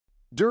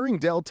During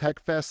Dell Tech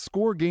Fest,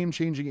 score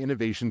game-changing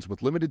innovations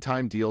with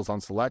limited-time deals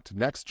on select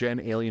next-gen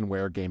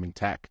Alienware gaming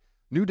tech.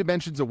 New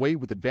dimensions await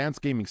with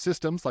advanced gaming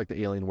systems like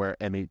the Alienware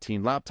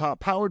M18 laptop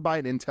powered by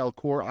an Intel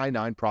Core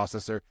i9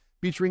 processor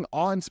featuring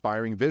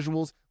awe-inspiring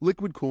visuals,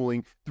 liquid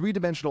cooling,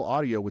 three-dimensional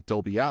audio with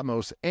Dolby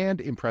Atmos,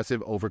 and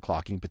impressive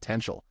overclocking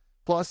potential.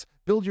 Plus,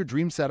 build your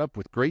dream setup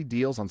with great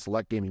deals on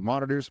select gaming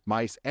monitors,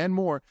 mice, and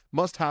more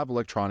must-have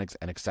electronics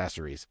and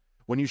accessories.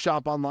 When you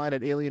shop online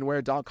at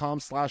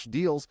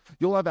alienware.com/deals,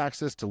 you'll have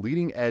access to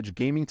leading-edge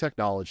gaming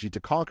technology to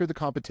conquer the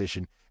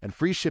competition and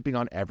free shipping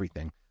on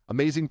everything.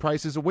 Amazing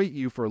prices await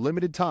you for a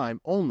limited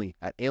time only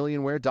at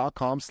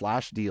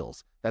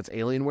alienware.com/deals. That's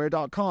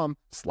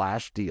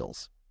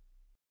alienware.com/deals.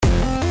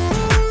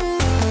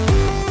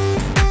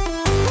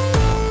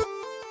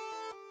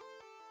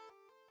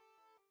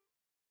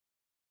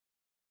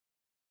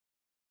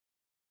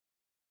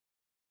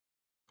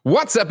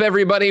 What's up,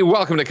 everybody?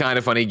 Welcome to Kind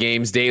of Funny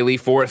Games Daily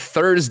for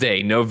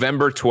Thursday,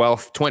 November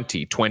 12th,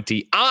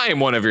 2020. I'm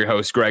one of your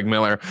hosts, Greg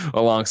Miller,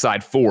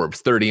 alongside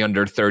Forbes 30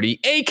 Under 30,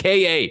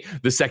 a.k.a.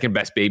 the second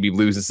best baby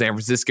blues in San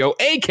Francisco,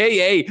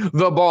 a.k.a.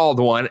 the bald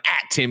one,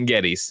 at Tim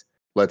Geddes.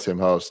 Let him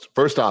host.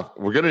 First off,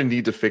 we're going to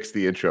need to fix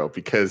the intro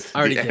because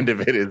the end of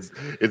it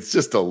it's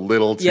just a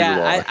little too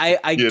long.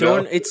 I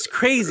don't, it's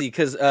crazy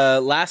because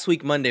last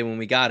week, Monday, when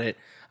we got it,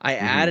 I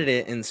added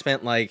it and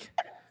spent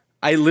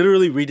I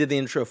literally redid the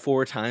intro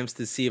 4 times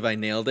to see if I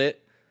nailed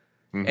it.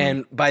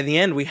 And by the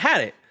end, we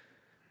had it.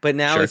 But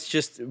now it's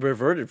just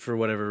reverted for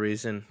whatever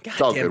reason. It's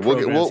all good.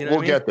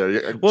 We'll get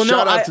there. Well,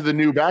 shout out to the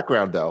new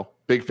background, though.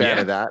 Big fan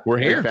of that. We're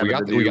here.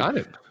 We got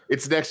it.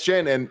 It's next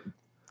gen. And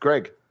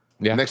Greg,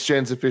 next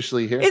gen's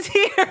officially here. It's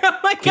here. Oh,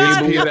 my God. Can you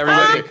believe it,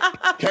 everybody?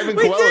 Kevin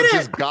Coelho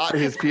just got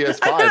his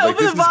PS5.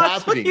 This is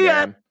happening,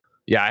 man.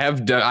 Yeah, I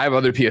have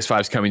other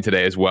PS5s coming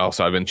today as well,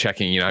 so I've been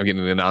checking. I'm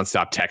getting the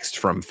nonstop text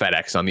from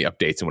FedEx on the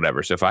updates and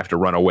whatever. So if I have to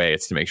run away,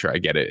 it's to make sure I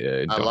get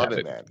it. I love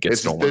it, man. Get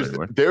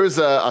stolen. There's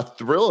a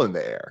thrill in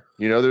there.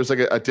 There's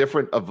a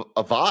different a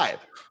vibe.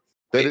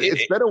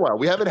 It's been a while.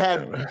 We haven't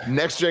had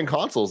next gen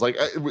consoles.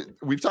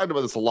 We've talked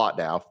about this a lot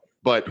now,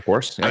 but of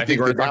course, I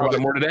think we're going to talk about it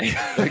more today.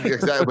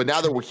 Exactly. But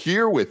now that we're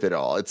here with it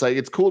all, it's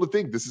cool to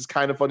think this is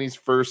Kind of Funny's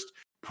first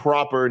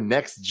proper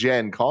next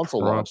gen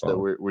console launch that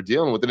we're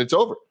dealing with, and it's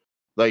over.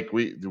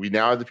 We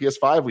now have the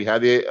PS5, we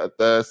have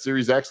the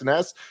Series X and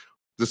S,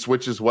 the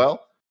Switch as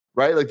well,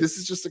 right? This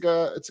is just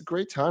it's a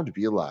great time to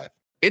be alive.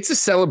 It's a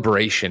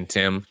celebration,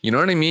 Tim. You know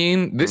what I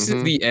mean? This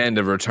is the end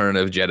of Return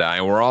of Jedi,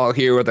 and we're all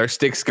here with our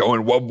sticks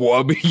going wub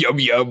wub yub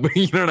yub.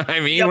 You know what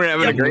I mean? We're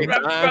having a great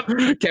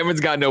time.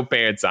 Kevin's got no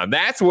pants on.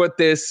 That's what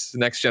this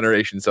next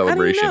generation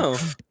celebration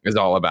is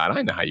all about.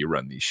 I know how you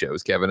run these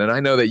shows, Kevin, and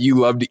I know that you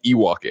love to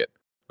Ewok it.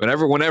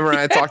 Whenever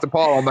I talk to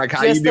Paul, I'm like,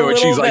 how you doing?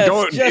 She's like,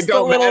 it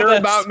don't matter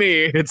about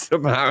me. It's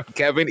about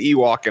Kevin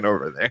walking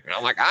over there. And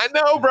I'm like, I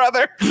know,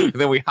 brother. And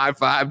then we high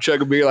five,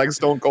 chug a beer like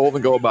Stone Cold,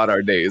 and go about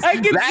our days.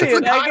 That's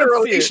the kind of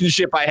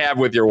relationship I have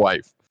with your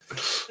wife.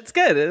 It's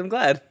good. I'm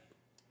glad.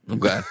 I'm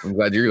glad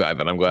you're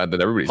glad, and I'm glad that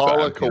everybody's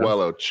Paula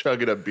Coelho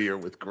chugging a beer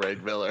with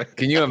Greg Miller.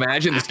 Can you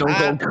imagine the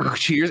Stone Cold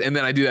cheers? And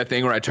then I do that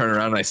thing where I turn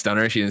around and I stun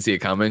her. She didn't see it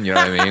coming. You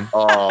know what I mean?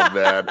 Oh,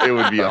 man. It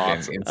would be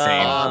awesome.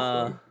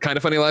 Insane. Kind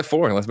of Funny Live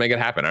 4. Let's make it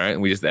happen. All right.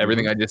 And we just,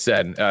 everything I just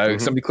said.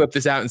 Somebody clip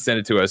this out and send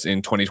it to us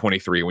in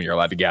 2023 when you're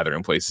allowed to gather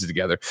in places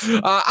together.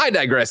 I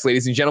digress,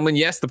 ladies and gentlemen.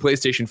 Yes, the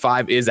PlayStation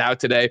 5 is out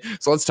today.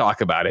 So let's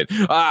talk about it.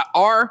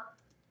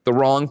 The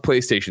wrong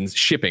PlayStations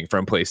shipping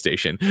from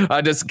PlayStation.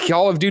 Does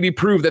Call of Duty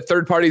prove that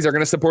third parties are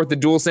going to support the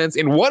DualSense?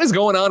 And what is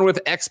going on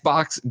with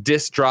Xbox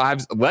disk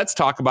drives? Let's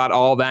talk about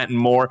all that and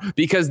more,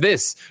 because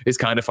this is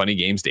Kind of Funny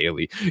Games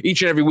Daily.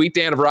 Each and every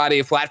weekday on a variety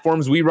of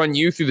platforms, we run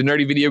you through the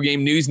nerdy video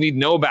game news you need to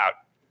know about.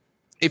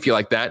 If you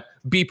like that,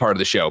 be part of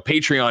the show.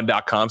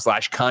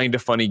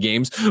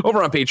 Patreon.com/kindoffunnygames.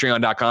 Over on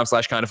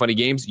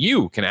Patreon.com/kindoffunnygames,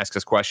 you can ask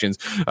us questions,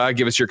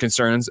 give us your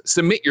concerns,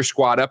 submit your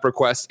squad up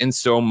requests, and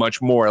so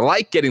much more.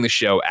 Like getting the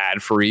show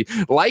ad-free,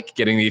 like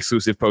getting the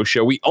exclusive post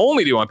show we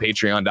only do on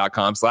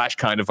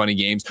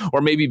Patreon.com/kindoffunnygames, or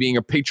maybe being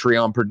a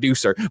Patreon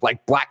producer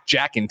like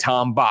Blackjack and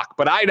Tom Bach.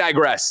 But I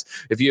digress.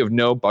 If you have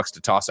no bucks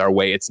to toss our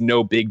way, it's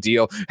no big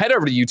deal. Head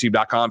over to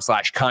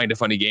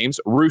youtube.com/kindoffunnygames,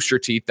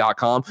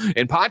 roosterteeth.com,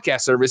 and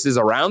podcast services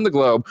around the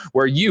globe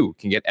where you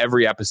can get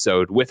every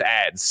episode with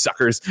ads,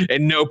 suckers,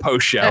 and no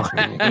post show.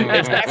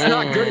 If that's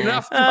not good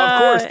enough,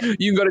 of course,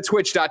 you can go to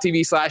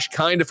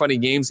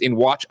twitch.tv/kindoffunnygames and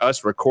watch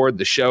us record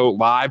the show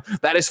live.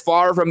 That is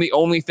far from the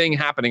only thing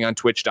happening on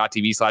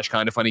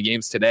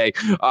twitch.tv/kindoffunnygames today.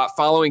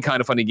 Following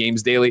Kind of Funny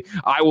Games Daily,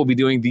 I will be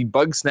doing the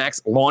Bug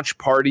Snacks launch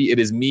party. It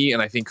is me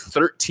and I think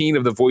 13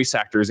 of the voice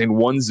actors in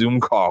one Zoom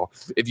call.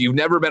 If you've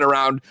never been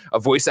around a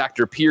voice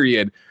actor,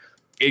 period,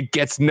 it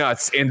gets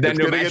nuts. And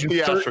then imagine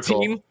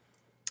 13.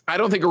 I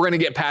don't think we're going to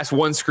get past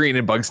one screen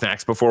in Bug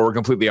Snacks before we're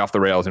completely off the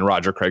rails and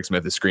Roger Craig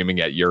Smith is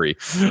screaming at Yuri.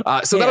 So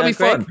that'll be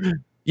fun. Greg,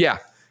 yeah.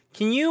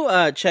 Can you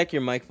check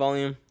your mic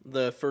volume?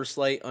 The first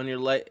light on your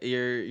mic.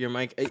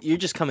 You're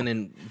just coming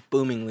in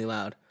boomingly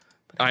loud.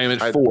 I am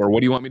at 4. What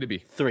do you want me to be?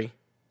 3.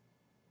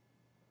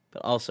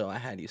 But also, I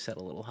had you set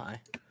a little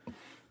high.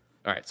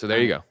 All right, so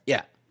there you go.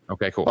 Yeah.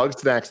 Okay, cool. Bug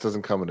Snacks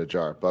doesn't come in a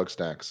jar. Bug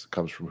Snacks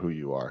comes from who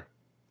you are.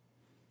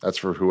 That's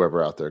for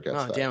whoever out there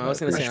gets that. Damn, I was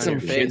going to say on Some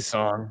your kid face.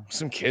 song.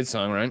 Some kid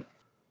song, right?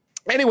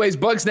 Anyways,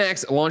 Bug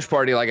Snacks launch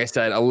party, like I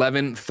said,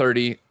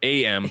 11:30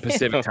 a.m.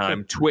 Pacific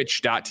time,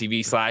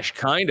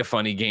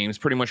 twitch.tv/kindafunnygames,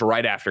 pretty much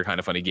right after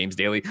Kinda Funny Games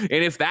Daily. And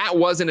if that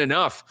wasn't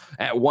enough,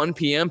 at 1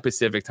 p.m.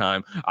 Pacific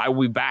time, I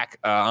will be back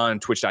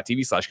on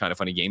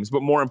twitch.tv/kindafunnygames.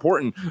 But more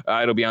important,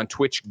 it'll be on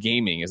Twitch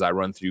Gaming as I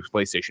run through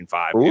PlayStation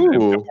 5 and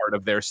a part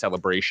of their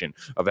celebration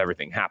of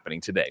everything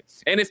happening today.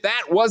 And if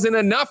that wasn't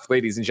enough,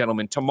 ladies and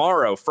gentlemen,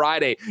 tomorrow,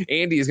 Friday,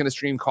 Andy is going to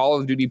stream Call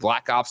of Duty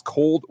Black Ops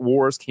Cold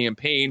Wars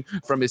campaign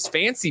from his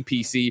fancy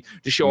PC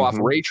to show off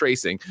ray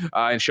tracing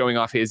and showing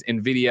off his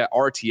NVIDIA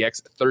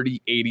RTX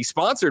 3080,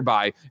 sponsored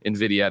by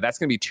NVIDIA. That's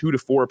going to be 2 to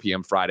 4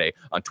 p.m. Friday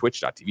on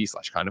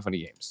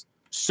twitch.tv/kindafunnygames.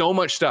 So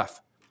much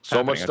stuff.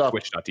 So much stuff.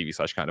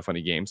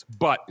 Twitch.tv/kindafunnygames.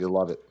 But you'll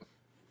love it.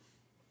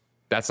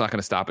 That's not going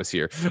to stop us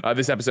here.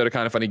 This episode of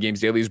Kinda Funny Games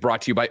Daily is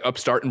brought to you by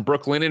Upstart and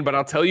Brooklinen, but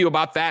I'll tell you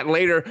about that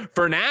later.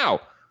 For now,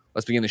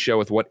 let's begin the show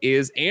with what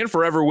is and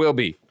forever will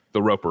be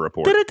the Roper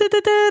Report. Time for some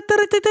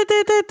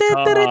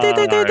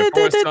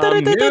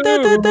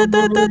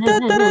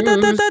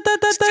news.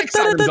 6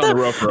 items on the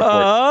Roper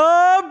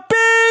Report.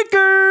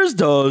 Baker's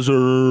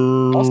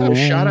dozen. Also,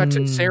 shout out to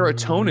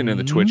Serotonin in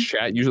the Twitch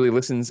chat. Usually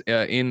listens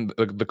in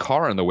the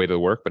car on the way to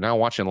work, but now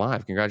watching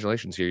live.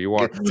 Congratulations, here you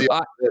are.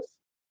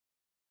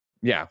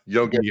 Yeah, you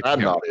don't get that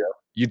in audio.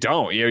 You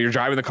don't. You're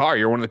driving the car.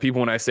 You're one of the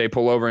people when I say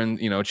pull over and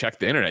check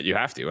the internet. You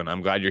have to, and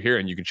I'm glad you're here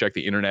and you can check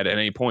the internet at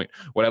any point.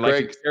 What I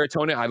like,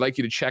 Serotonin, I'd like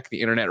you to check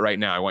the internet right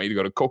now. I want you to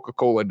go to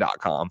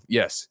Coca-Cola.com.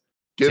 Yes.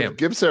 Give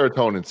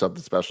Serotonin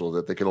something special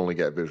that they can only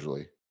get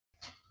visually.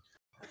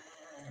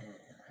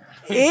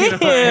 Ew.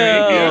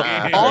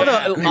 All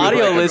the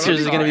audio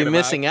listeners are going to be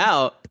missing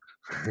out.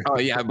 Oh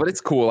yeah, but it's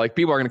cool. Like,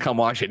 people are gonna come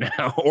watch it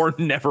now or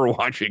never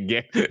watch it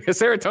again.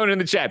 Serotonin in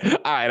the chat. All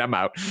right, I'm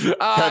out.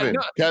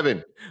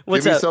 Kevin,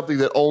 what's give me up? something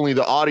that only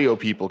the audio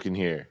people can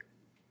hear.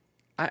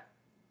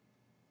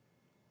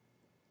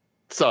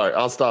 Sorry,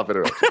 I'll stop it.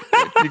 You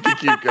can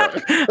keep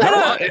going.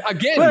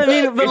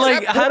 Again,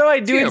 but how do I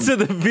do it so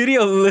the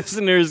video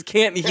listeners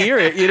can't hear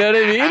it? You know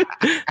what I mean?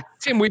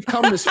 Tim, we've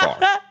come this far.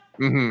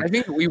 I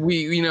think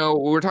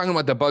we're talking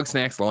about the Bug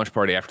Snacks launch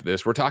party after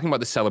this. We're talking about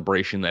the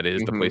celebration that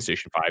is the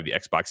PlayStation 5, the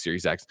Xbox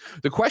Series X.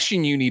 The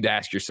question you need to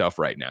ask yourself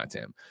right now,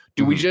 Tim,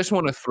 do we just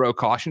want to throw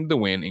caution to the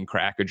wind and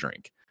crack a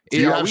drink? Do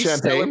you have we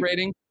champagne?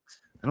 Celebrating?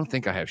 I don't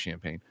think I have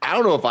champagne. I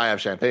don't know if I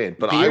have champagne,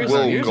 but I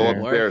will go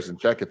upstairs and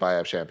check if I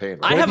have champagne.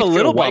 I have a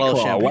little bottle of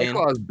champagne. White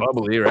Claw is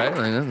bubbly, right?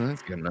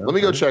 That's good enough. Let me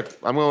go check.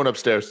 I'm going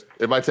upstairs.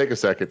 It might take a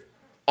second.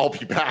 I'll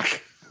be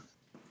back.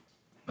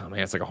 Oh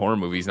man, it's like a horror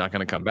movie. He's not going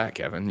to come back,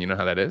 Kevin. You know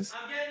how that is?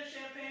 I'm getting a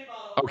champagne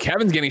bottle. Oh,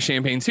 Kevin's getting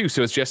champagne too,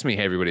 so it's just me.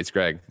 Hey, everybody, it's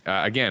Greg.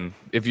 Again,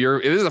 if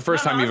this is the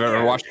first time you've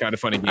ever watched Kinda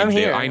Funny Games,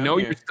 I know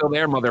you're still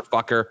there,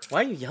 motherfucker. Why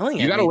are you yelling at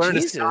me? You got to learn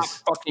to stop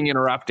fucking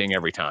interrupting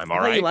every time, all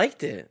right? You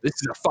liked it. This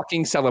is a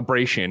fucking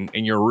celebration,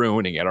 and you're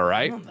ruining it, all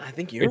right? I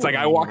think you're. It's like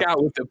I walk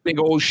out with the big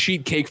old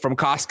sheet cake from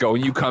Costco,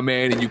 and you come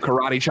in and you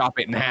karate chop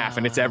it in half,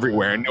 and it's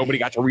everywhere, and nobody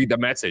got to read the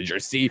message or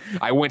see.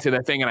 I went to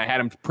the thing and I had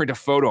him print a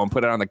photo and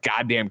put it on the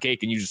goddamn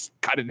cake, and you just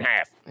cut it in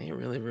half. You're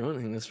really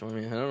ruining this for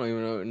me. I don't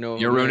even know.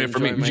 You're ruining it for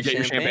me. Did you get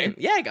your champagne?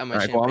 Yeah, I got my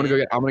champagne. Well, I'm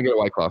gonna get a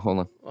White Claw. Hold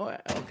on. Oh,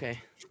 okay.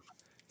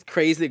 It's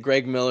crazy that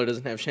Greg Miller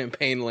doesn't have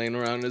champagne laying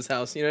around in his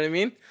house. You know what I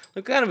mean?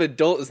 What kind of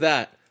adult is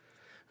that?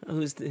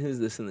 Who's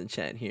this in the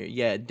chat here?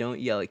 Yeah, don't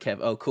yell at Kev.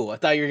 Oh, cool. I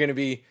thought you were gonna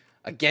be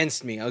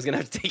against me. I was gonna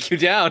have to take you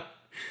down.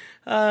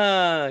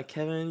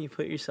 Kevin, you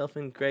put yourself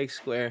in Greg's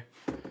square.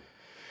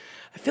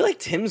 I feel like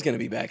Tim's gonna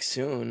be back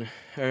soon.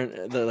 Or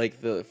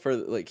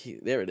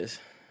there it is.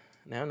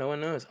 Now no one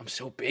knows. I'm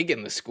so big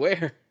in the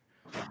square.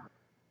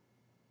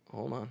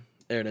 Hold on.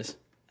 There it is.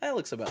 That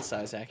looks about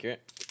size accurate.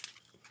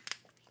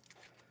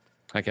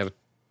 Hi, Kevin.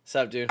 What's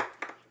up, dude?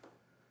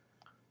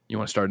 You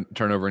want to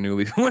turn over a new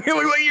leaf? Look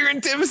like you're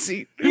in Tim's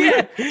seat.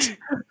 Yeah.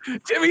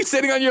 Timmy's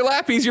sitting on your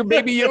lap. He's your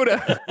baby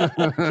Yoda.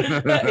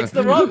 It's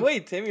the wrong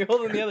way, Tim. You're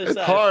holding the other side.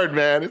 It's hard,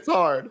 man. It's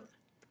hard.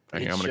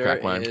 Okay, I'm going to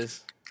crack mine.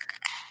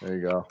 There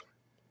you go.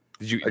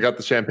 Did you? I got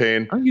the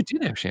champagne. Oh, you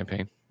did have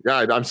champagne.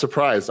 Yeah, I'm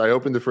surprised. I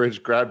opened the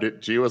fridge, grabbed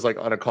it. G was like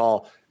on a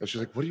call, and she's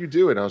like, "What are you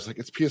doing?" I was like,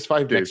 "It's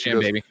PS5 days." Next gen,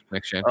 baby.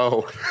 Next gen.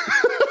 Oh,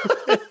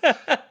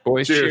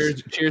 boys!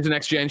 Cheers to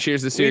next gen.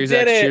 Cheers to Series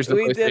X. Cheers to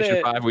the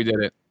PlayStation 5. We did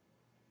it.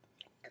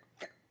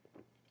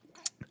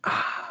 All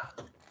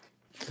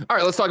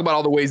right, let's talk about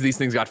all the ways these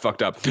things got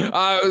fucked up.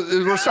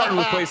 We're starting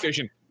with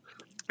PlayStation.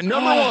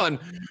 Number one,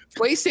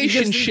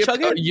 PlayStation shipped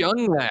a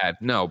young lad.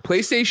 No,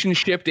 PlayStation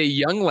shipped a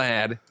young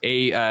lad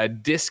a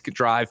disc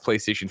drive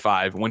PlayStation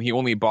 5 when he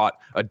only bought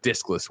a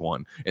discless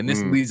one. And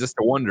this leads us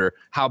to wonder,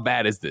 how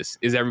bad is this?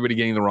 Is everybody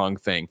getting the wrong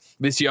thing?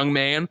 This young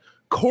man,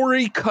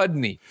 Corey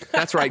Cudney.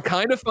 That's right.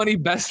 Kind of funny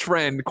best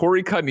friend,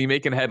 Corey Cudney,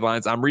 making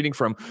headlines. I'm reading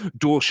from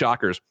Dual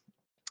Shockers.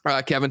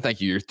 Kevin,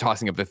 thank you. You're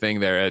tossing up the thing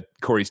there at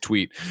Corey's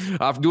tweet.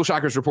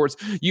 DualShockers reports,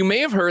 you may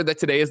have heard that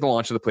today is the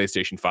launch of the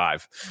PlayStation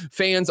 5.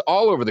 Fans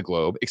all over the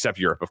globe, except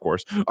Europe, of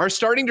course, are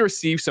starting to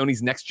receive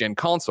Sony's next-gen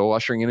console,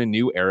 ushering in a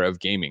new era of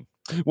gaming.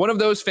 One of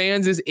those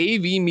fans is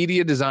AV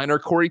media designer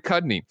Corey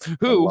Cudney,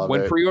 who,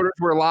 when pre-orders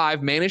were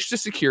live, managed to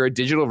secure a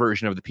digital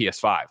version of the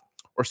PS5.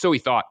 Or so he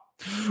thought.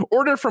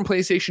 Ordered from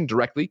PlayStation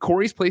directly,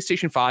 Corey's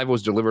PlayStation 5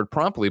 was delivered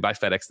promptly by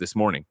FedEx this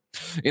morning.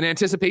 In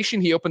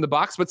anticipation, he opened the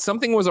box, but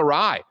something was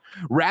awry.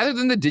 Rather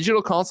than the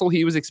digital console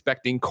he was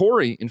expecting,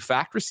 Corey, in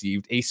fact,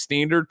 received a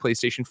standard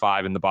PlayStation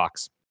 5 in the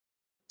box.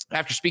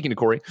 After speaking to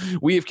Corey,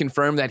 we have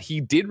confirmed that he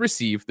did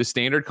receive the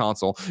standard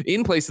console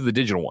in place of the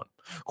digital one.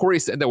 Corey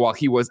said that while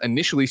he was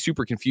initially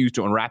super confused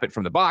to unwrap it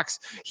from the box,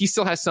 he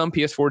still has some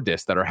PS4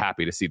 discs that are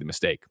happy to see the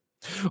mistake.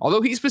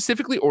 Although he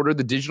specifically ordered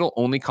the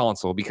digital-only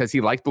console because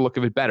he liked the look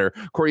of it better,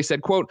 Corey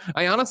said, quote,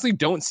 I honestly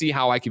don't see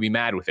how I could be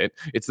mad with it.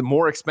 It's the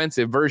more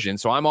expensive version,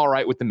 so I'm all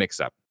right with the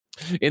mix-up.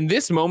 In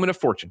this moment of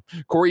fortune,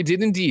 Corey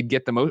did indeed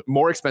get the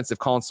more expensive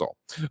console,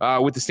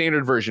 with the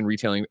standard version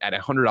retailing at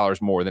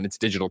 $100 more than its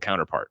digital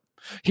counterpart.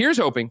 Here's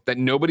hoping that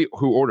nobody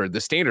who ordered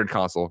the standard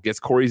console gets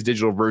Corey's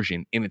digital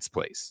version in its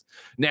place.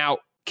 Now,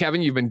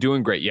 Kevin, you've been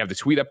doing great. You have the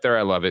tweet up there.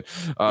 I love it.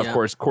 Of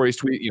course, Corey's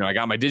tweet, I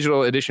got my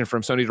digital edition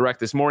from Sony Direct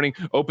this morning,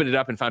 opened it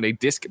up and found a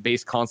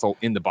disc-based console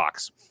in the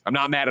box. I'm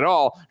not mad at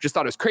all. Just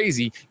thought it was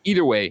crazy.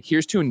 Either way,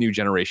 here's to a new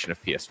generation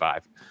of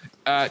PS5.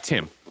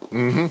 Tim.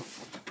 Mm-hmm.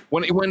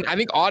 When I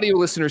think audio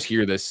listeners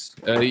hear this,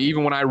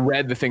 even when I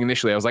read the thing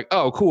initially, I was like,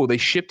 oh, cool. They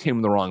shipped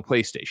him the wrong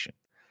PlayStation.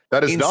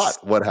 That is not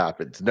what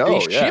happened. No, they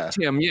shipped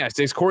him, yes,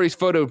 as Corey's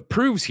photo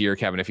proves here,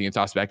 Kevin, if you can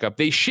toss it back up.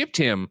 They shipped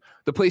him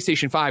the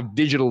PlayStation 5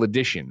 digital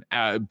edition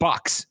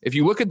box. If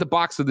you look at the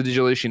box of the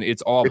digital edition,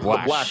 it's all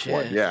black. The black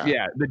one, yeah.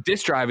 Yeah, the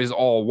disc drive is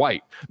all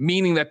white,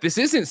 meaning that this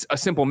isn't a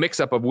simple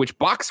mix-up of which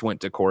box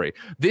went to Corey.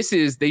 This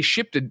is, they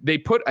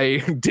put a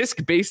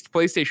disc-based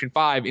PlayStation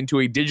 5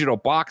 into a digital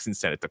box and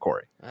sent it to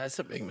Corey. That's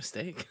a big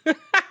mistake. It's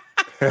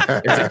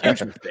a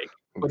huge mistake.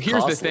 But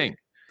here's the thing.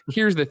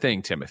 Here's the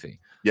thing, Timothy.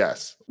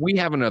 Yes. We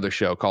have another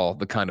show called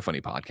The Kind of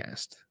Funny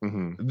Podcast.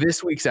 Mm-hmm.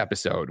 This week's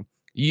episode,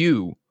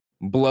 you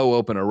blow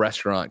open a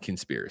restaurant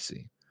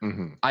conspiracy.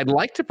 Mm-hmm. I'd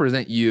like to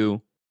present you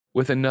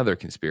with another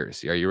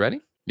conspiracy. Are you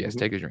ready? Yes, Mm-hmm.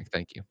 Take a drink.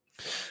 Thank you.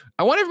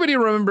 I want everybody to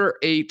remember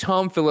a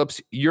Tom Phillips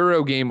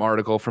Eurogame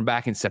article from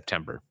back in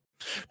September.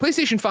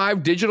 PlayStation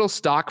 5 digital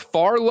stock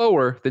far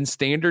lower than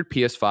standard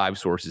PS5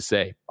 sources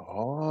say.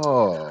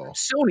 Oh.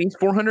 Sony's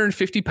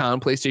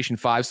 450-pound PlayStation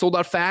 5 sold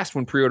out fast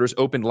when pre-orders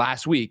opened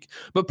last week,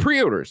 but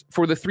pre-orders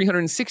for the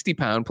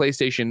 360-pound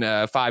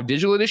PlayStation 5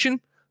 digital edition,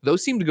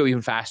 those seem to go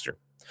even faster.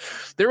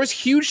 There was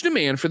huge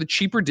demand for the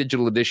cheaper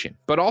digital edition,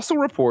 but also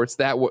reports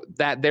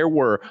that there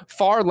were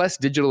far less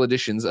digital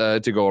editions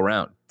to go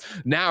around.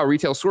 Now,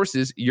 retail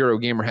sources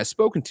Eurogamer has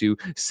spoken to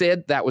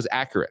said that was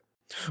accurate.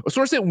 A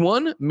source at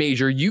one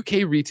major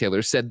UK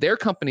retailer said their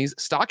company's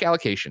stock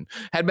allocation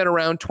had been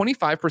around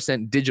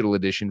 25% digital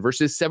edition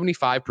versus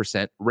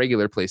 75%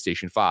 regular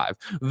PlayStation 5,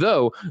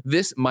 though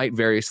this might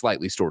vary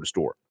slightly store to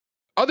store.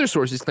 Other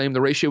sources claim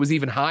the ratio was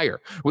even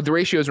higher, with the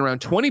ratios around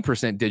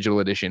 20% digital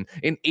edition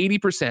and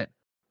 80%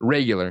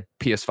 regular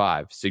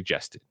PS5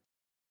 suggested.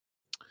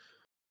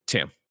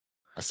 Tim.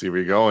 I see where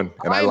you're going,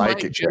 and I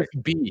like it. Just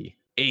be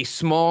a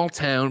small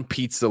town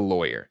pizza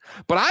lawyer,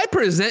 but I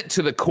present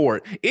to the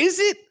court, is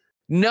it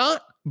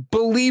not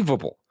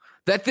believable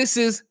that this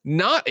is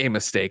not a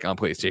mistake on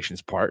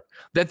PlayStation's part,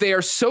 that they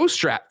are so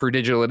strapped for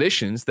digital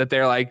editions that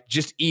they're like,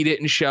 just eat it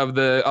and shove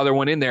the other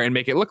one in there and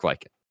make it look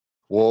like it?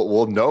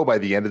 We'll know by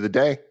the end of the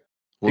day.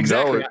 We'll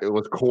Exactly. know it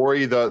was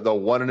Corey, the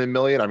 1 in a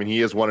million. I mean,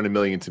 he is 1 in a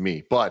million to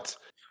me, but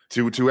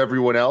to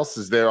everyone else,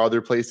 is there other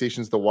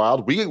PlayStations the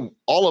wild?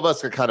 All of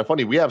us are kind of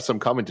funny. We have some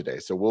coming today,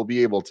 so we'll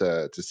be able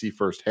to see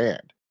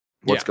firsthand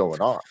what's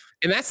going on.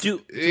 And that's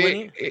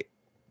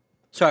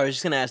Sorry, I was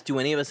just going to ask, do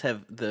any of us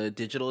have the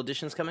digital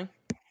editions coming?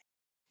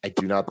 I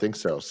do not think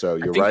so. So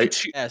you're right.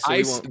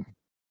 I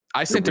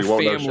sent to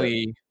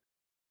family.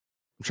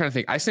 I'm trying to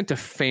think. I sent to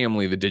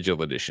family the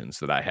digital editions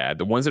that I had.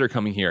 The ones that are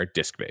coming here are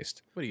disc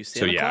based. What are you,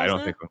 Santa Claus I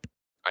don't think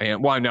I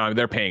am. Well, no,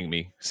 they're paying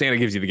me. Santa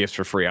gives you the gifts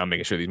for free. I'm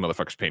making sure these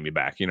motherfuckers pay me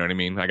back. You know what I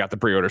mean? I got the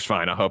pre-orders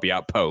fine. I'll help you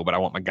out, Poe, but I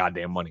want my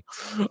goddamn money.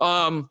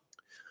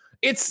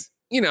 It's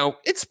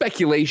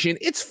speculation.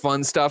 It's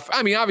fun stuff.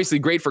 I mean, obviously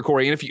great for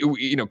Corey. And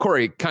if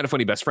Corey, Kind of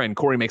Funny best friend,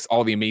 Corey makes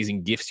all the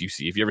amazing gifts you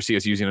see. If you ever see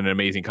us using an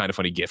amazing Kind of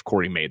Funny gift,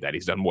 Corey made that.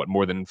 He's done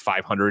more than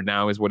 500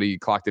 now is what he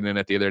clocked it in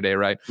at the other day,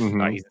 right?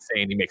 Mm-hmm. He's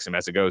insane. He makes them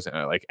as it goes,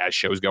 as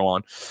shows go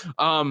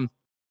on.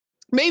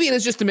 Maybe it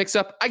is just a mix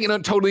up. I can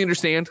totally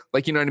understand.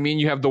 Like, you know what I mean?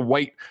 You have the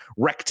white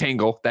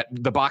rectangle, that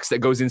the box that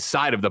goes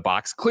inside of the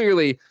box.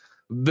 Clearly,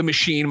 the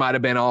machine might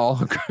have been all,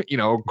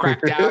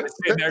 cracked out and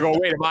sitting there going,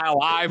 wait, am I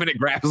alive? And it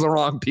grabs the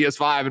wrong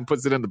PS5 and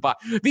puts it in the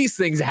box. These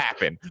things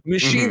happen.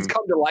 Machines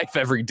come to life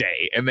every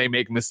day, and they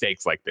make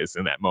mistakes like this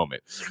in that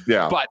moment.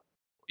 Yeah. But,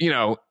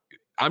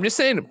 I'm just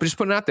saying, just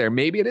putting it out there.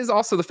 Maybe it is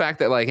also the fact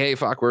that, like, hey,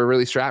 fuck, we're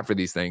really strapped for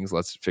these things.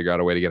 Let's figure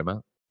out a way to get them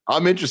out.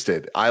 I'm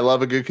interested. I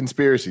love a good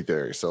conspiracy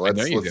theory. So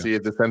let's see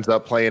if this ends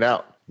up playing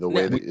out. the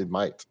way that it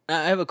might.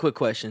 I have a quick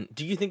question.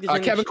 Do you think there's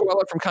any Kevin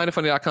Coelho from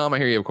kindoffunny.com, I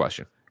hear you have a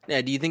question.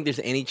 Yeah, do you think there's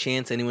any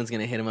chance anyone's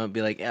going to hit him up and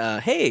be like,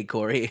 hey,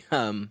 Corey,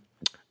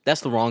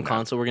 that's the wrong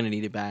console. We're going to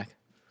need it back.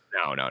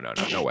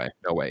 No way.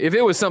 If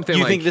it was something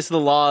you like... think this is the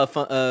law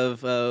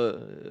of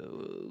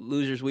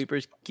losers,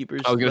 weepers,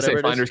 keepers? I was going to say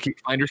finders,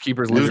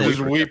 keepers, losers,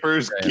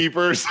 weepers,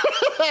 keepers.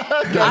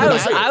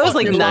 I was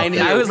like 90.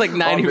 I was like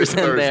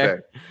 90%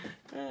 there.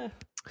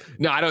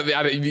 No, I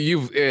don't.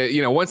 You've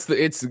once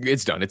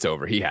it's done, it's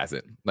over. He has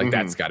it. Like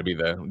that's got to be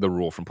the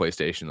rule from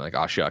PlayStation. Like,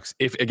 oh shucks.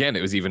 If again,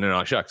 it was even an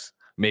oh shucks.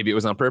 Maybe it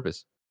was on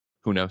purpose.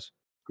 Who knows?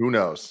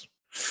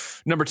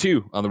 Number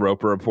 2 on the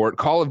Roper Report,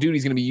 Call of Duty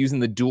is going to be using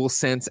the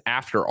DualSense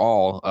after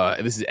all.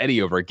 This is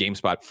Eddie over at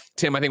GameSpot.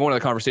 Tim, I think one of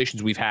the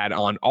conversations we've had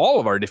on all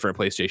of our different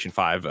PlayStation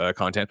 5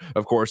 content,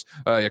 of course,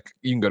 you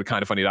can go to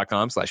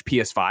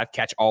kindoffunny.com/PS5,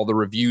 catch all the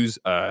reviews,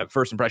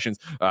 first impressions,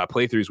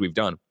 playthroughs we've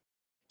done.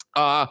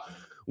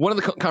 One of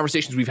the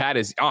conversations we've had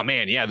is, oh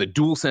man, yeah, the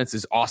DualSense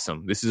is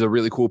awesome. This is a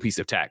really cool piece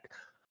of tech.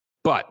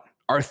 But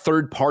are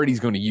third parties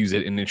going to use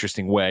it in an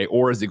interesting way,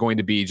 or is it going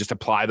to be just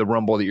apply the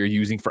rumble that you're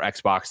using for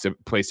Xbox to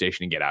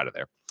PlayStation and get out of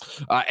there?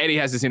 Eddie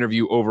has this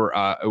interview over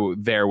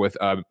there with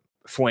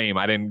Flame.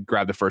 I didn't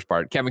grab the first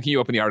part. Kevin, can you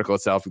open the article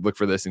itself, look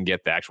for this, and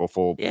get the actual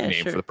full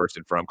name for the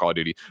person from Call of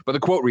Duty? But the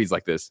quote reads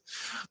like this.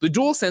 The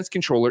DualSense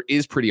controller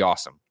is pretty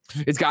awesome.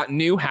 It's got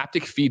new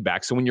haptic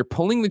feedback, so when you're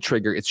pulling the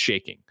trigger, it's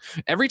shaking.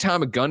 Every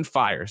time a gun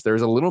fires,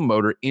 there's a little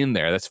motor in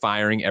there that's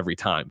firing every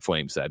time,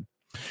 Flame said.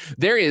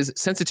 There is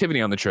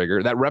sensitivity on the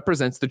trigger that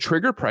represents the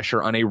trigger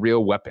pressure on a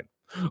real weapon.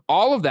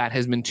 All of that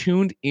has been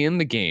tuned in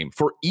the game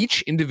for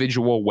each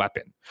individual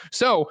weapon.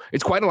 So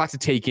it's quite a lot to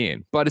take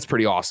in, but it's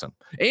pretty awesome.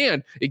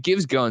 And it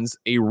gives guns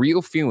a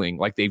real feeling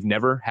like they've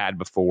never had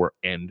before,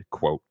 end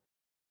quote.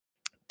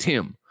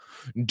 Tim,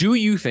 do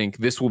you think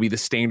this will be the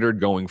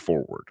standard going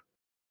forward?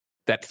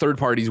 That third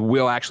parties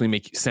will actually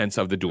make sense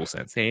of the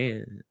DualSense?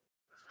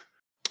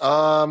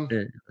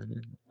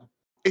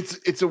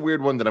 It's a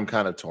weird one that I'm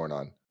kind of torn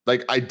on.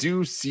 Like, I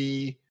do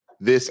see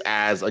this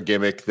as a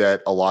gimmick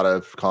that a lot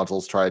of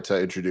consoles try to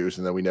introduce,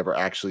 and then we never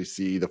actually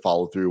see the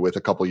follow through with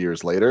a couple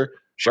years later,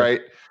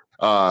 right?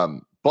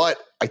 But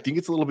I think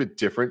it's a little bit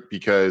different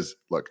because,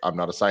 look, I'm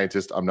not a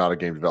scientist. I'm not a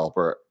game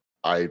developer.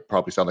 I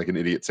probably sound like an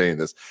idiot saying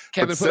this.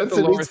 Kevin, put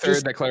the lower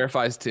third that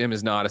clarifies Tim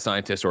is not a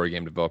scientist or a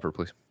game developer,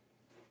 please.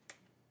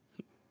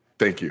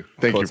 Thank you.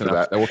 Thank you for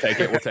that. We'll take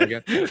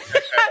it.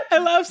 I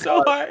laugh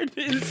so hard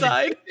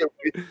inside.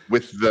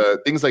 With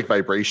the things like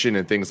vibration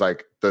and things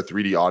like the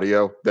 3D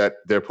audio that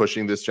they're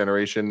pushing this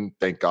generation,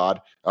 thank God,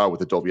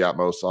 with the Dolby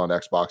Atmos on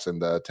Xbox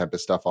and the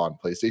Tempest stuff on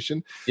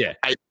PlayStation. Yeah.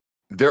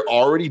 They're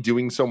already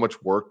doing so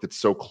much work that's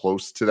so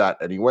close to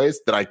that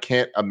anyways, that I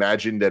can't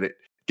imagine that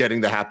getting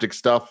the haptic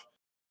stuff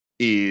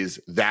is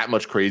that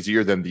much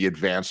crazier than the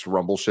advanced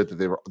rumble shit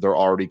that they're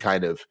already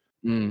kind of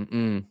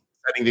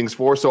setting things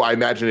for. So I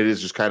imagine it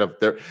is just kind of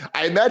there.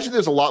 I imagine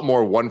there's a lot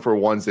more one for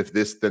ones if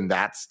this then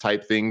that's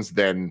type things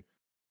than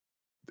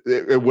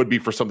it would be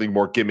for something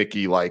more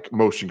gimmicky like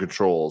motion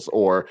controls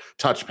or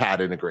touchpad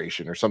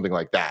integration or something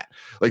like that.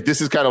 Like,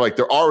 this is kind of like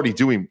they're already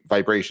doing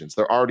vibrations.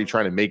 They're already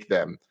trying to make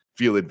them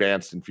feel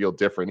advanced and feel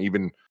different,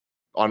 even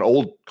on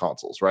old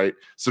consoles, right?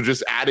 So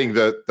just adding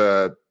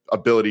the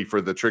ability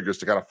for the triggers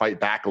to kind of fight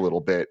back a little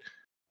bit,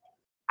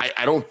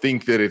 I don't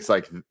think that it's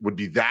like would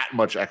be that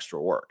much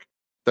extra work.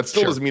 That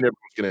still doesn't mean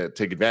everyone's going to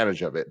take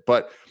advantage of it,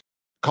 but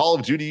Call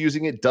of Duty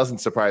using it doesn't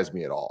surprise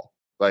me at all.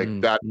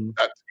 Like that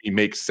to me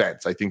makes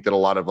sense. I think that a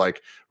lot of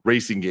like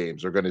racing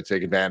games are going to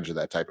take advantage of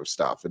that type of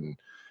stuff. And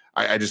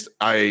I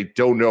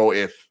don't know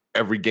if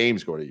every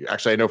game's going to use.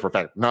 Actually, I know for a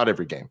fact not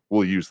every game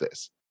will use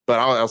this, but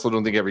I also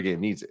don't think every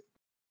game needs it.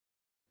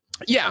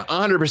 Yeah,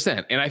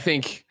 100%. And I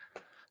think,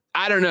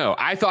 I don't know.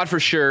 I thought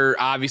for sure,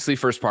 obviously,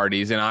 first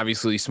parties and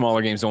obviously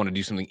smaller games don't want to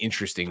do something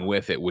interesting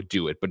with it would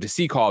do it. But to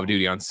see Call of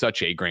Duty on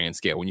such a grand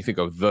scale, when you think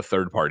of the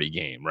third party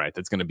game, right,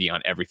 that's going to be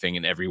on everything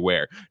and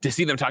everywhere, to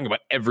see them talking about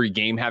every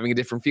game having a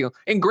different feel.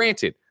 And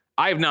granted,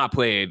 I have not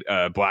played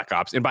Black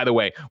Ops. And by the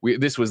way,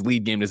 this was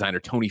lead game designer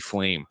Tony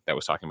Flame that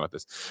was talking about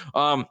this.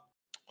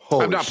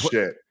 Holy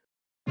shit.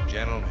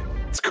 Gentlemen.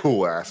 It's a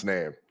cool ass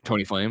name.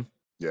 Tony Flame?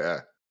 Yeah.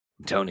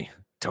 Tony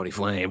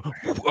Flame.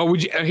 Oh,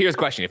 here's a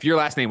question. If your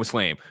last name was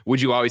Flame, would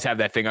you always have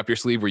that thing up your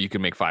sleeve where you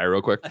can make fire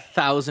real quick?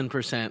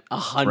 1,000%.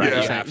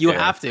 100%. You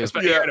have to.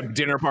 Especially at a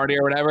dinner party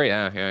or whatever.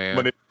 Yeah.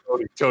 But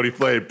Tony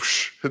Flame.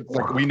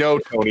 Like, we know,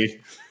 Tony.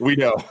 We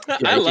know.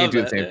 I love can't do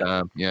it at the same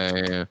time.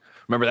 Yeah.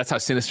 Remember, that's how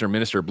Sinister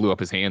Minister blew up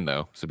his hand,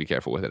 though. So be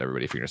careful with it,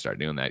 everybody, if you're going to start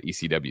doing that.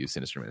 ECW,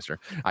 Sinister Minister.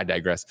 I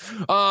digress.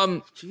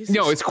 No,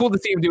 it's cool to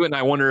see him do it, and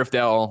I wonder if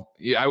they'll...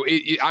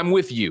 I'm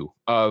with you.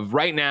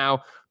 Right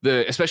now,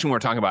 especially when we're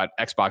talking about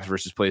Xbox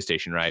versus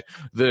PlayStation, right?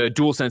 The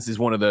DualSense is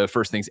one of the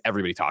first things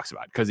everybody talks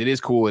about because it is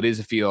cool. It is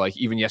a feel. Like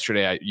even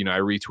yesterday, I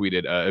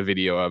retweeted a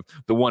video of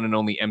the one and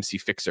only MC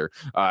Fixer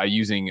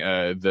using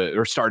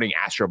starting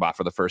Astrobot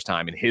for the first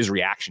time and his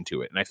reaction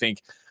to it. And I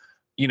think,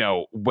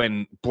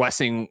 when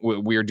Blessing,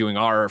 we were doing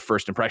our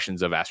first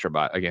impressions of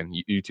Astrobot, again,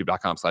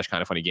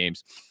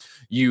 youtube.com/kindoffunnygames,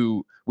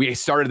 we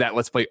started that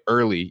Let's Play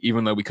early,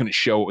 even though we couldn't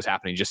show what was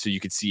happening, just so you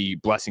could see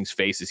Blessing's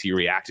face as he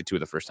reacted to it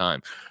the first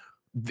time.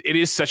 It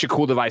is such a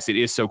cool device. It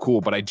is so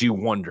cool, but I do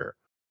wonder,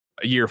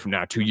 a year from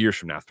now, 2 years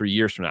from now, 3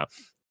 years from now,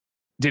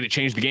 did it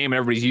change the game and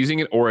everybody's using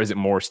it, or is it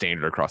more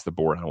standard across the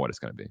board on what it's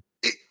going to be?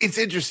 It's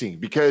interesting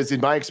because in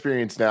my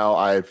experience now,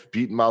 I've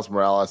beaten Miles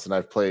Morales and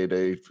I've played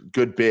a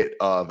good bit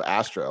of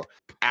Astro.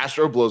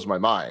 Astro blows my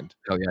mind.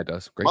 Oh yeah, it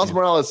does. Great Miles game.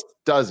 Morales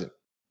doesn't.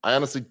 I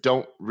honestly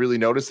don't really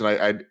notice, and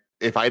I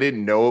if I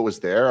didn't know it was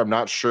there, I'm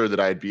not sure that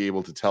I'd be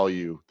able to tell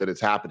you that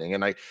it's happening.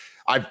 And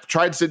I've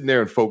tried sitting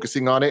there and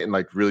focusing on it and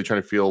like really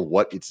trying to feel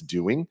what it's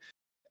doing,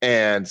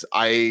 and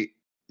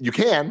you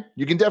can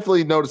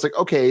definitely notice like,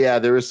 okay, yeah,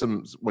 there is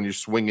some, when you're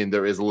swinging,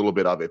 there is a little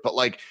bit of it, but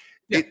like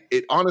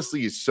it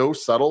honestly is so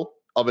subtle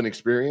of an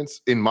experience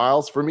in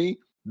Miles for me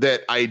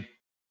that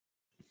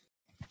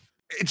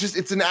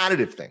it's an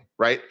additive thing,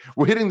 right?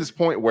 We're hitting this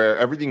point where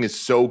everything is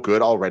so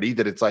good already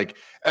that it's like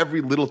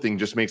every little thing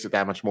just makes it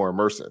that much more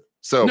immersive.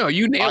 So no,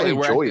 you nailed it.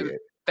 Enjoy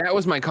it. That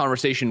was my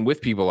conversation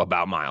with people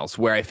about Miles,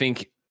 where I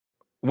think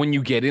when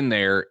you get in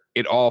there,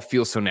 it all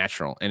feels so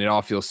natural and it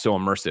all feels so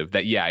immersive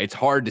that, yeah, it's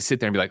hard to sit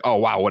there and be like, oh,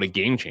 wow, what a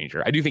game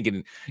changer. I do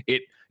think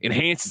it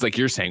enhances, like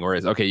you're saying,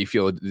 whereas, okay, you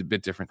feel a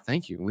bit different.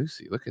 Thank you,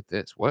 Lucy. Look at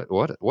this.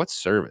 What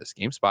service?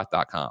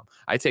 GameSpot.com.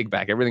 I take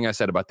back everything I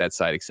said about that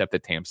site except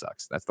that Tam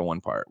sucks. That's the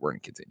one part we're going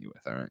to continue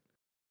with. All right.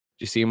 Did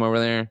you see him over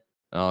there?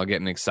 Oh,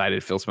 getting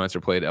excited. Phil Spencer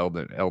played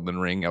Elder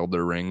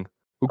Ring.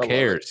 Who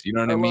cares? You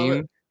know what I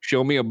mean?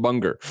 Show me a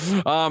bunger.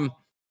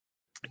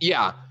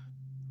 Yeah.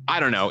 I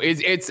don't know.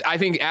 I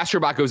think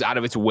Astrobot goes out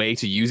of its way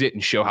to use it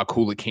and show how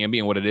cool it can be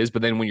and what it is.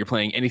 But then when you're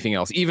playing anything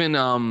else,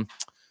 even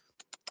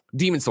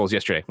Demon Souls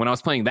yesterday, when I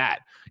was playing that,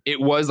 it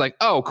was like,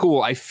 oh,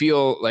 cool. I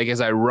feel like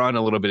as I run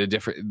a little bit of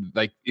different,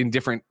 like in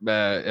different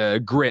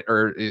grit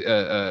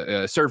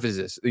or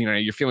surfaces,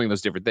 you're feeling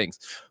those different things.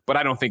 But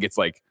I don't think it's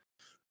like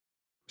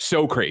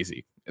so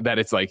crazy that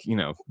it's like,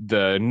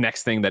 the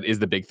next thing that is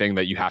the big thing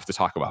that you have to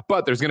talk about.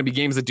 But there's going to be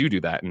games that do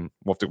that, and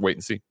we'll have to wait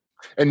and see.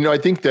 And I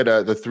think that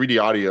the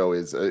 3D audio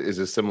is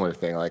a similar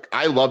thing. Like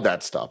I love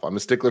that stuff. I'm a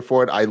stickler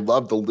for it. I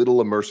love the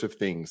little immersive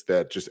things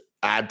that just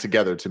add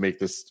together to make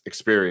this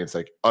experience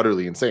like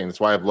utterly insane. That's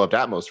why I've loved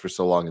Atmos for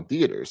so long in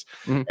theaters.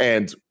 Mm-hmm.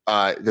 And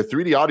the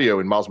 3D audio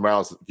in Miles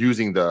Morales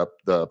using the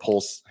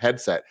Pulse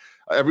headset.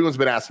 Everyone's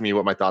been asking me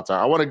what my thoughts are.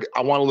 I want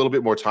a little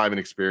bit more time and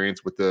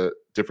experience with the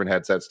different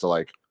headsets to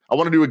like. I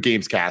want to do a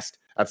games cast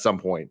at some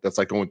point. That's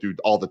like going through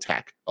all the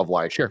tech of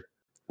like. Sure.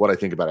 What I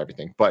think about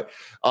everything, but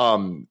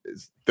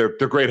they're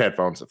great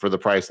headphones for the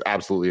price.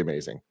 Absolutely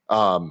amazing.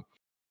 The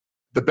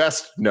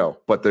best, no,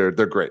 but they're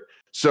great.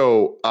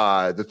 So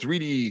the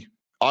 3D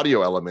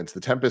audio elements,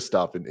 the Tempest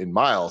stuff in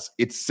Miles,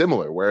 it's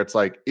similar where it's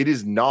like it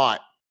is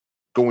not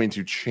going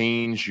to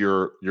change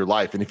your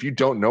life. And if you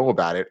don't know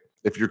about it,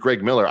 if you're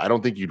Greg Miller, I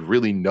don't think you'd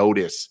really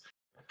notice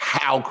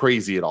how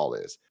crazy it all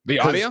is. The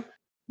audio,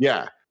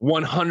 yeah,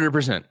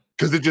 100%.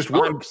 Because it just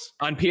works.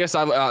 On PS,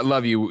 I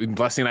love you.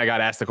 Blessing, I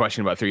got asked the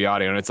question about 3D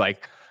audio, and it's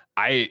like,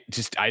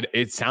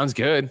 it sounds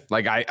good.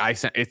 Like I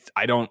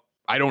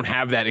don't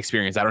have that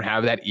experience. I don't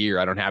have that ear.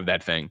 I don't have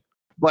that thing.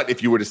 But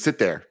if you were to sit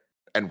there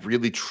and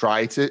really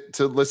try to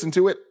listen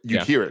to it,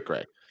 you'd hear it,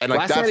 Greg. And like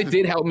last night it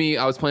did help me.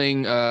 I was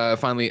playing.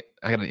 Finally,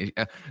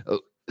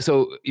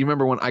 so you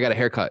remember when I got a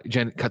haircut?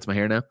 Jen cuts my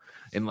hair now,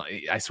 and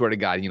I swear to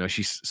God,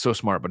 she's so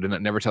smart, but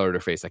never tell her to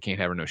her face. I can't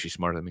have her know she's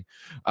smarter than me.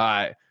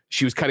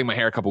 She was cutting my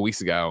hair a couple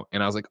weeks ago,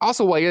 and I was like,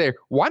 also, while you're there,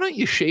 why don't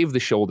you shave the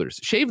shoulders?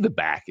 Shave the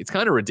back. It's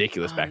kind of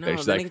ridiculous back there.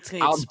 She's like,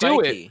 I'll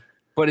do it,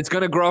 but it's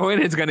going to grow in.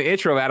 It's going to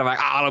itch real bad. I'm like,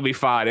 it'll be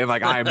fine. And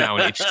like, I am now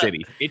in Itch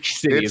City. Itch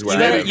City is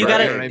where you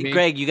gotta,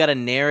 Greg, you got to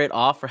nair it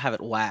off or have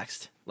it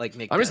waxed. Like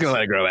Nick I'm just going to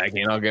let it grow back.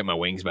 I'll get my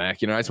wings back.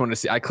 I just wanted to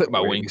see. I clipped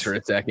my wings for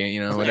a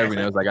second. Whatever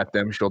knows, I got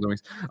them shoulder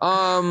wings.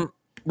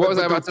 What was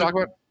I about to talk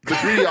about? The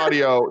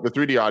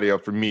 3D audio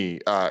for me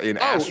in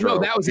Astro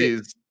that was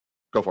it.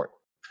 Go for it.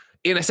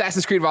 In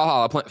Assassin's Creed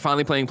Valhalla,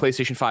 finally playing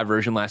PlayStation 5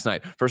 version last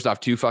night. First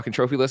off, 2 fucking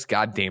trophy lists.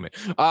 God damn it.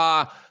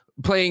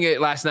 Playing it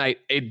last night,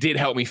 it did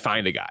help me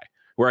find a guy.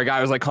 Where a guy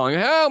was like calling,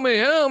 help me.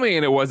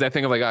 And it was that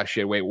thing of like, oh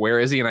shit, wait, where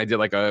is he? And I did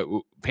like a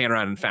pan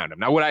around and found him.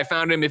 Now, would I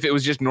found him if it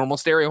was just normal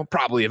stereo?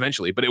 Probably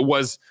eventually. But it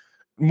was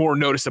more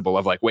noticeable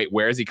of like, wait,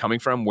 where is he coming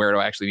from? Where do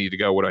I actually need to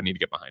go? What do I need to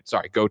get behind?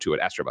 Sorry, go to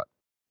it, Astrobot.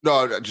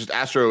 No, just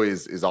Astro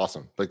is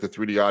awesome. Like the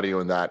 3D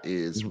audio in that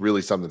is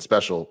really something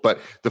special.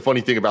 But the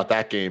funny thing about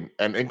that game,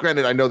 and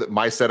granted, I know that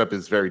my setup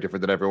is very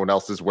different than everyone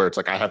else's, where it's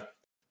like I have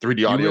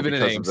 3D audio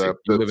because of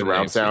the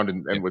surround sound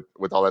and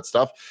with all that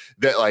stuff.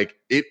 That like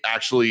it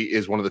actually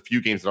is one of the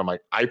few games that I'm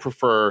like, I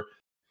prefer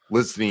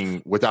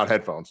listening without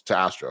headphones to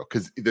Astro,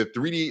 because the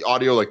 3D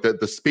audio, like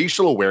the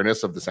spatial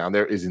awareness of the sound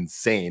there is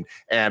insane.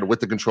 And with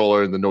the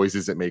controller and the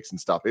noises it makes and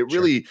stuff, it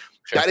really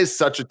that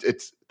is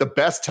it's the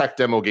best tech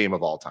demo game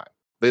of all time.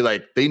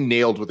 They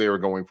nailed what they were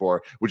going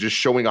for, which is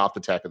showing off the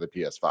tech of the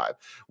PS5.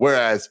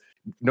 Whereas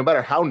no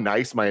matter how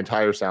nice my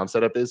entire sound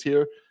setup is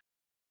here,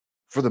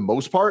 for the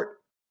most part,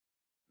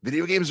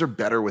 video games are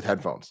better with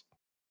headphones.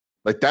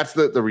 Like that's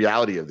the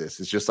reality of this.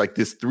 It's just like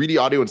this 3D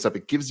audio and stuff.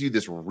 It gives you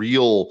this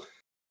real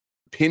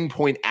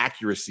pinpoint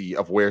accuracy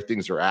of where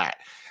things are at.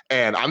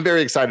 And I'm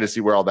very excited to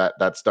see where all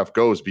that stuff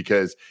goes,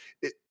 because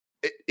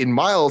in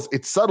Miles,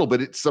 it's subtle,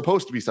 but it's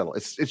supposed to be subtle.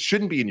 It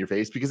shouldn't be in your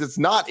face, because it's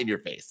not in your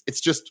face. It's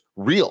just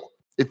real.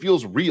 It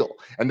feels real.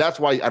 And that's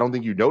why I don't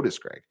think you notice,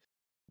 Greg,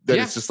 that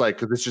it's just like,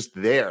 because it's just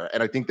there.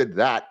 And I think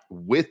that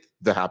with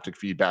the haptic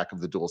feedback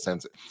of the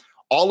DualSense,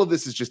 all of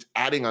this is just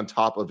adding on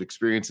top of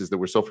experiences that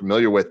we're so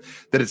familiar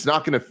with, that it's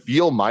not going to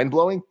feel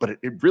mind-blowing, but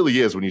it really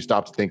is when you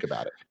stop to think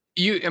about it.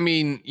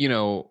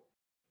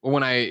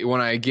 When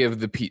I give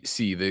the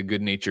PC the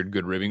good-natured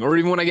good ribbing, or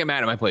even when I get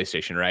mad at my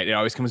PlayStation, right, it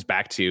always comes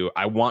back to,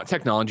 I want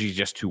technology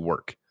just to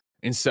work.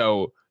 And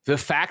so the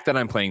fact that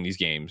I'm playing these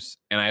games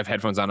and I have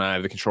headphones on and I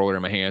have the controller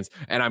in my hands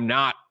and I'm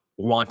not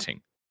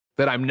wanting,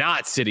 that I'm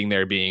not sitting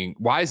there being,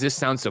 why does this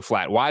sound so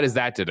flat? Why does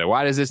that do that?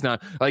 Why does this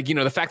not, like,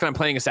 the fact that I'm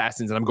playing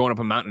Assassins and I'm going up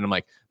a mountain and I'm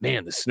like,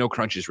 man, the snow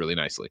crunches really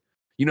nicely.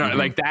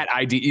 Like that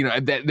idea,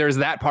 that there's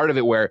that part of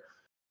it where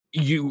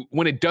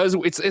when it does,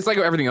 it's like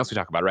everything else we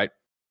talk about, right?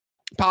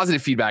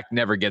 Positive feedback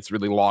never gets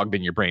really logged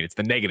in your brain. It's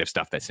the negative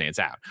stuff that stands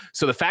out.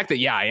 So the fact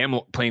that, I am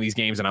playing these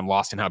games and I'm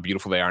lost in how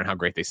beautiful they are and how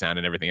great they sound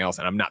and everything else,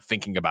 and I'm not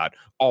thinking about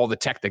all the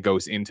tech that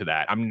goes into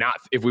that.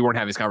 If we weren't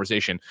having this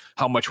conversation,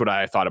 how much would I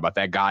have thought about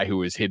that guy who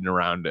was hidden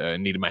around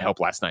and needed my help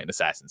last night in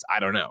Assassins? I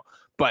don't know.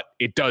 But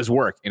it does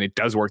work, and it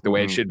does work the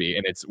way it should be.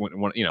 And it's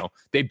when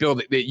they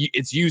build it,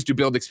 it's used to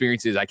build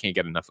experiences I can't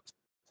get enough of.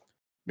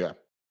 Yeah.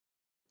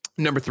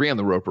 Number 3 on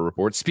the Roper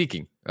Report,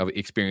 speaking of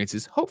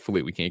experiences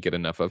hopefully we can't get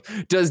enough of,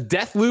 does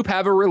Deathloop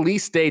have a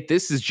release date?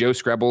 This is Joe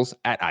Screbbles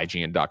at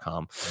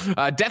IGN.com.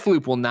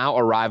 Deathloop will now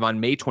arrive on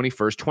May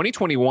 21st,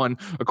 2021,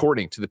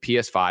 according to the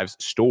PS5's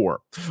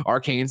store.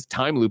 Arcane's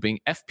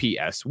time-looping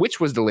FPS, which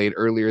was delayed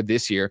earlier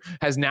this year,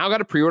 has now got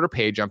a pre-order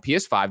page on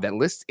PS5 that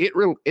lists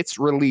its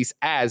release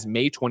as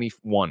May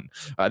 21.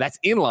 That's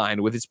in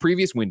line with its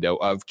previous window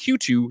of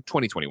Q2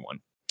 2021.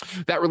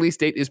 That release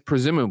date is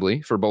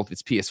presumably for both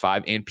its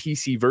PS5 and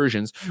PC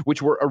versions, which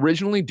were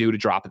originally due to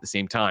drop at the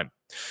same time.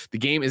 The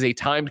game is a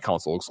timed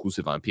console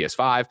exclusive on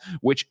PS5,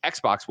 which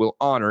Xbox will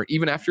honor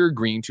even after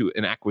agreeing to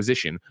an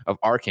acquisition of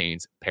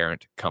Arcane's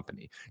parent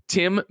company.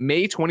 Tim,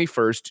 May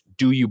 21st,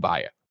 do you buy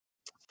it?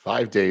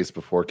 5 days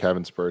before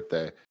Kevin's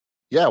birthday.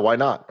 Yeah, why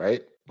not,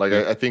 right? Like,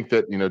 I think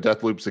that,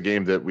 Deathloop's a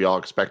game that we all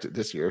expected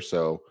this year,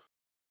 so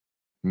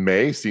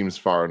May seems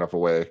far enough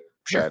away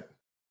that,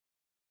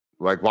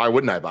 like, why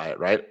wouldn't I buy it,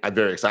 right? I'm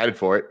very excited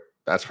for it.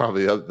 That's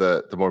probably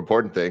the more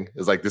important thing,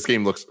 is like, this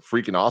game looks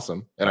freaking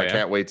awesome, and I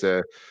can't wait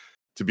to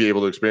be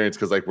able to experience,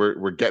 because like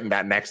we're getting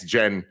that next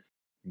gen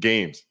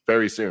games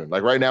very soon.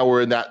 Like right now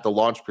we're in the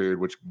launch period,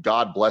 which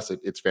God bless it,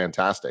 it's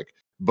fantastic.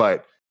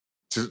 But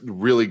to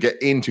really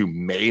get into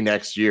May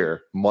next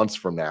year, months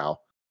from now,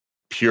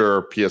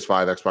 pure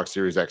PS5, Xbox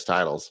Series X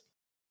titles,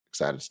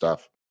 excited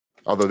stuff.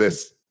 Although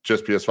this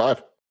just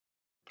PS5.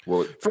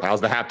 Well,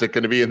 how's the haptic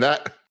going to be in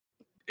that?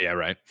 Yeah,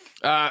 right.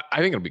 I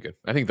think it'll be good.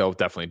 I think they'll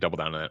definitely double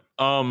down on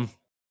that.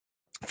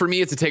 For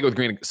me, it's a take it with a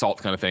grain of salt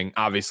kind of thing.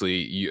 Obviously,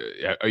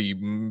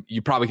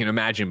 you probably can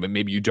imagine, but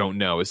maybe you don't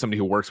know. As somebody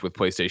who works with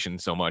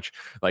PlayStation so much,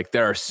 like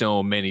there are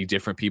so many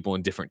different people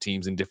and different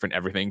teams and different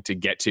everything to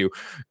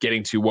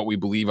getting to what we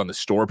believe on the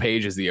store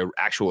page is the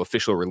actual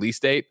official release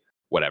date.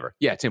 Whatever.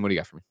 Yeah, Tim, what do you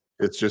got for me?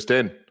 It's just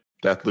in.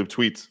 Deathloop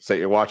tweets. Set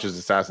your watches.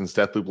 Assassin's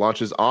Deathloop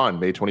launches on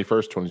May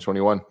 21st,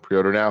 2021.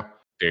 Pre-order now.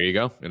 There you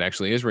go. It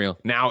actually is real.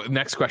 Now,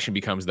 next question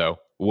becomes, though,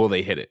 will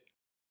they hit it?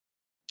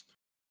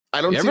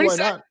 I don't see why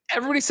not.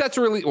 Everybody sets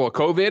a release. Well,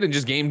 COVID and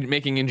just game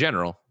making in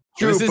general.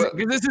 True,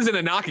 this isn't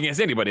a knock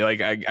against anybody. Like,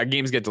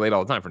 games get delayed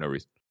all the time for no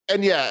reason.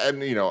 And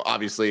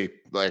obviously,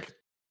 like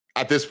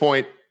at this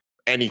point,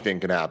 anything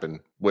can happen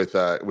with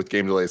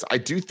game delays. I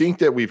do think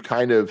that we've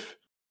kind of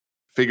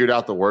figured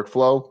out the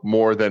workflow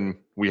more than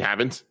we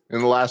haven't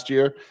in the last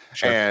year.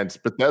 Sure. And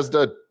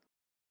Bethesda,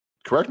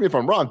 correct me if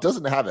I'm wrong,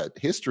 doesn't have a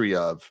history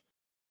of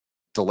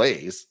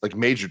delays, like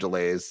major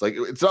delays. Like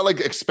it's not like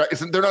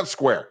they're not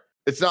Square.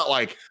 It's not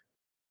like,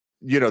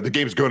 the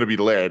game's going to be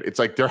delayed. It's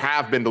like there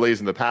have been delays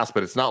in the past,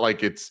 but it's not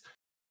like it's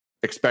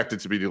expected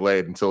to be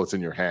delayed until it's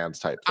in your hands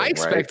type thing. I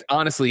expect,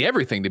 honestly,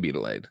 everything to be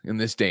delayed in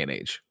this day and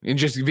age, in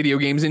just video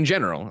games in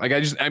general. Like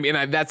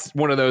that's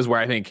one of those where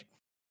I think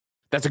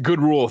that's a good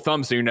rule of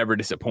thumb, so you're never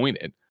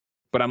disappointed.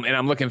 But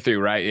I'm looking through,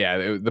 right?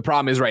 Yeah, the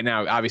problem is right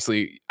now,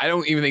 obviously, I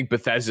don't even think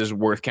Bethesda's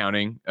worth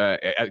counting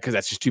because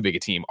that's just too big a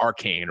team.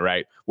 Arcane,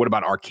 right? What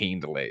about Arcane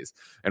delays?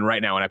 And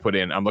right now, when I put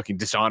in, I'm looking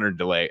Dishonored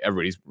delay.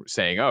 Everybody's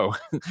saying, oh,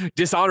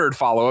 Dishonored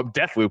follow-up,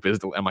 Deathloop is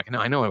delayed. I'm like, no,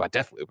 I know about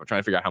Deathloop. I'm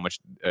trying to figure out how much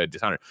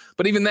Dishonored.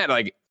 But even that,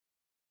 like,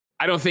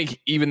 I don't think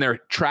even their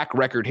track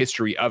record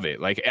history of it.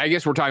 Like, I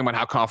guess we're talking about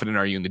how confident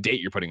are you in the date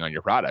you're putting on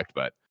your product.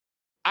 But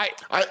I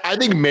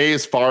think May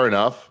is far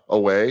enough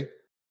away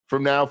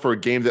from now for a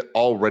game that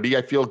already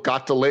I feel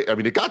got delayed. I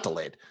mean, it got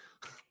delayed,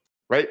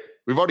 right?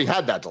 We've already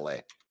had that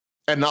delay.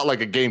 And not like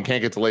a game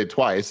can't get delayed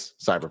twice,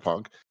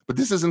 Cyberpunk, but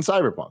this isn't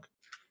Cyberpunk.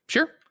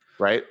 Sure.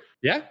 Right?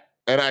 Yeah.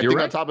 And I think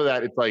on top of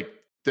that, it's like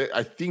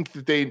I think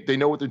that they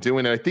know what they're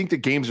doing, and I think the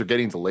games are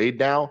getting delayed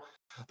now.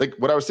 Like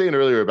what I was saying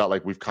earlier about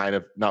like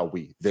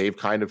they've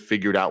kind of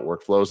figured out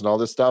workflows and all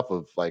this stuff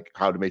of like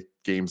how to make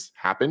games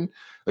happen.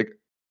 Like,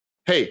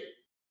 hey,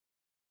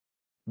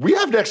 we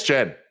have next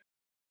gen.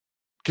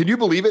 Can you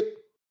believe it?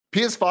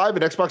 PS5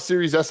 and Xbox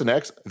Series S and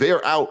X, they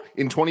are out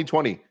in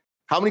 2020.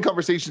 How many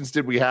conversations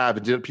did we have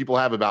and did people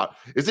have about,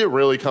 is it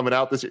really coming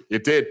out this year?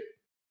 It did.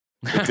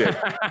 It did.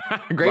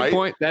 Great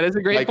point. That is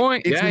a great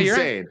point. It's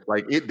insane.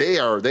 Right. Like they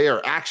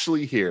are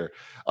actually here.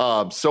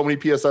 So many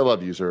PS I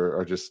Love yous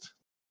are just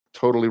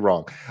totally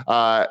wrong.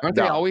 Aren't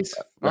they always?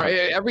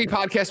 Every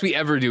podcast we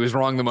ever do is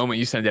wrong the moment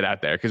you send it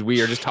out there because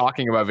we are just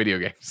talking about video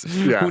games.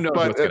 Yeah, who knows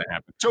what's going to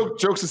happen?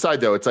 Jokes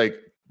aside, though, it's like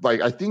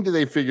I think that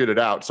they figured it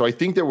out. So I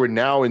think that we're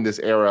now in this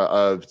era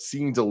of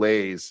seeing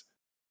delays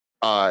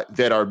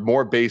that are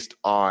more based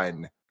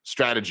on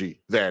strategy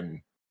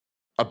than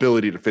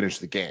ability to finish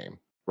the game.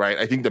 Right?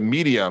 I think the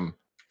medium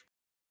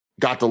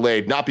got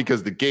delayed not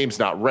because the game's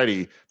not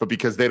ready, but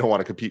because they don't want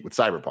to compete with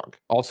Cyberpunk.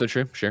 Also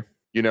true. Sure.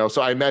 You know,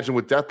 so I imagine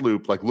with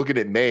Deathloop, like looking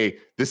at May,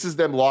 this is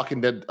them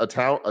locking a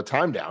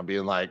time down,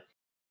 being like,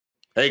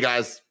 "Hey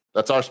guys,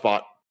 that's our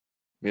spot."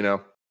 You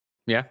know.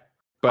 Yeah,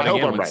 but I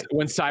again, hope I'm right.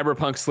 When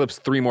Cyberpunk slips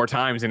 3 more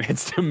times and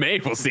hits to May,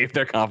 we'll see if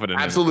they're confident.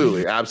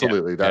 Absolutely.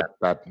 Yeah.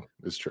 That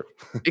is true.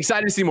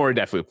 Excited to see more of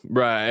Deathloop.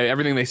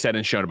 Everything they said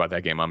and shown about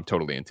that game, I'm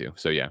totally into.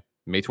 So yeah,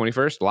 May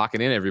 21st, lock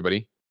it in,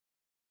 everybody.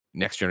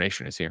 Next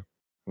generation is here.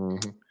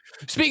 Mm-hmm.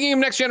 Speaking of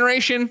next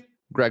generation,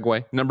 Greg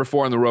Way, number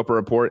 4 on the Roper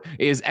Report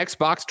is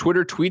Xbox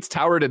Twitter tweets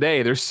tower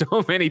today. There's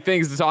so many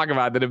things to talk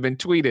about that have been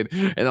tweeted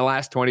in the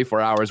last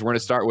 24 hours. We're going to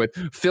start with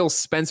Phil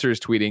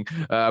Spencer's tweeting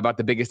about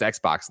the biggest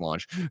Xbox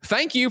launch.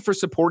 Thank you for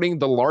supporting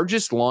the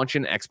largest launch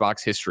in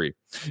Xbox history.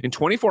 In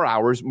 24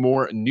 hours,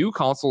 more new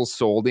consoles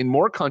sold in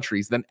more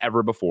countries than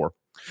ever before.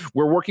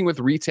 We're working with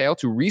retail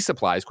to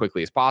resupply as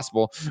quickly as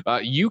possible.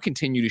 You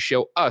continue to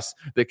show us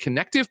the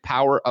connective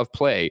power of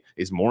play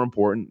is more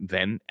important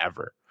than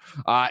ever.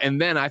 And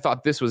then I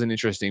thought this was an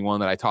interesting one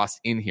that I tossed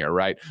in here,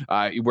 right?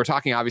 We're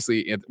talking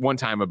obviously at one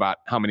time about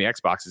how many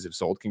Xboxes have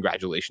sold.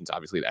 Congratulations,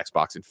 obviously, to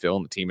Xbox and Phil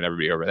and the team and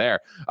everybody over there.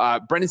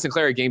 Brendan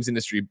Sinclair at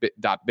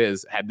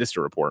GamesIndustry.biz had this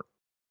to report.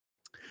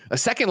 A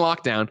second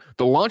lockdown,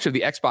 the launch of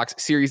the Xbox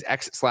Series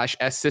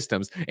X/S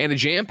systems, and a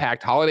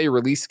jam-packed holiday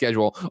release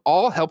schedule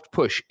all helped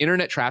push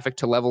internet traffic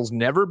to levels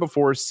never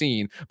before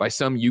seen by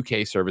some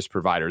UK service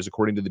providers,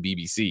 according to the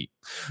BBC.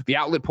 The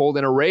outlet polled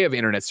an array of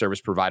internet service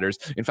providers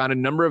and found a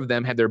number of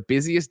them had their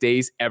busiest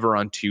days ever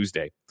on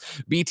Tuesday.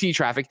 BT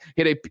traffic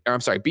hit a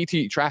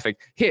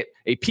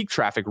peak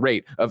traffic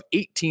rate of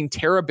 18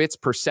 terabits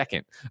per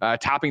second,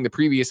 topping the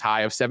previous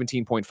high of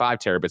 17.5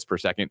 terabits per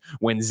second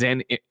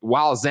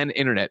while Zen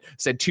Internet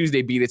said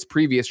Tuesday beat its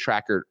previous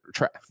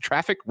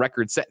traffic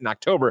record set in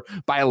October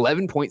by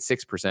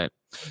 11.6%.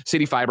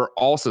 City Fiber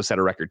also set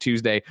a record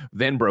Tuesday,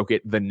 then broke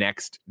it the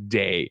next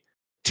day.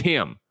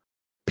 Tim,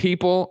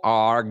 people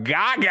are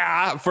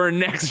gaga for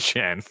next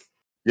gen.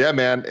 Yeah,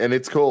 man, and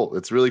it's cool.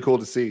 It's really cool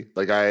to see.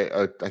 Like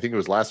I think it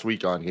was last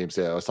week on Game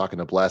Day, I was talking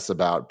to Bless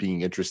about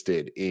being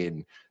interested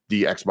in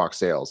the Xbox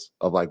sales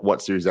of like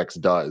what Series X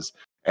does,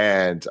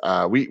 and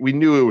we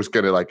knew it was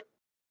going to like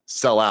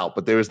sell out,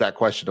 but there was that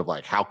question of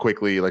like how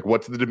quickly, like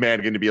what's the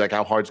demand going to be, like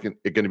how hard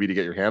it going to be to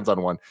get your hands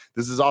on one.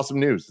 This is awesome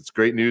news. It's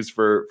great news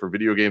for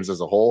video games as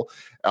a whole.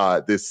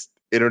 This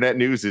internet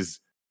news is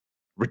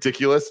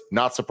ridiculous,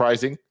 not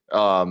surprising,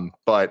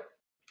 but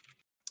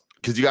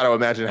because you got to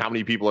imagine how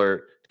many people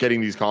are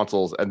getting these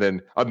consoles and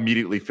then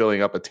immediately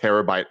filling up a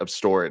terabyte of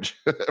storage,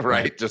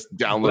 right? Just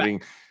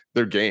downloading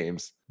their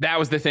games. That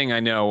was the thing I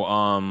know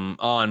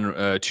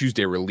on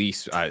Tuesday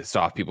release. I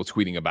saw people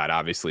tweeting about,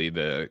 obviously,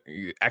 the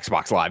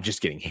Xbox Live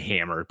just getting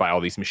hammered by all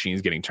these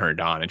machines getting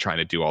turned on and trying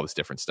to do all this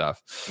different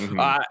stuff. Mm-hmm.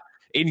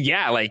 And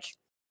yeah, like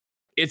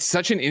it's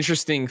such an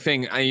interesting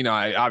thing.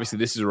 Obviously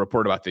this is a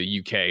report about the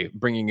UK,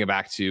 bringing it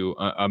back to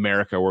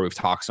America, where we've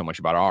talked so much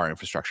about our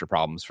infrastructure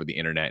problems for the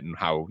internet and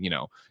how,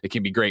 it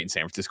can be great in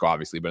San Francisco,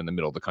 obviously, but in the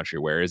middle of the country,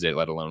 where is it?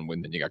 Let alone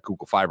when then you got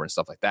Google Fiber and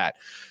stuff like that.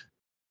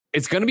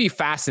 It's going to be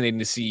fascinating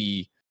to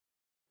see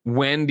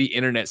when the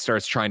internet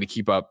starts trying to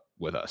keep up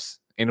with us,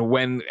 and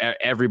when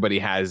everybody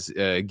has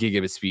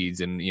gigabit speeds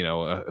and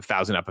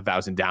 1,000 up,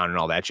 1,000 down, and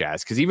all that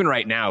jazz. Because even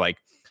right now, like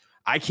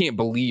I can't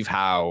believe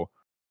how.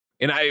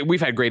 And we've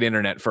had great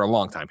internet for a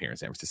long time here in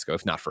San Francisco,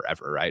 if not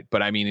forever, right?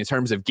 But I mean, in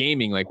terms of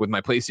gaming, like with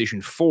my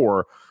PlayStation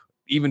 4,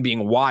 even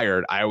being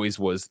wired, I always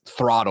was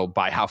throttled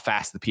by how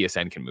fast the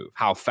PSN can move,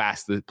 how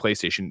fast the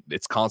PlayStation,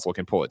 its console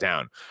can pull it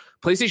down.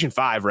 PlayStation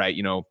 5, right?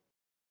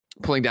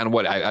 Pulling down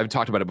what I've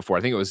talked about it before.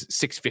 I think it was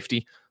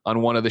 650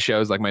 on one of the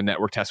shows. Like my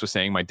network test was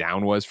saying my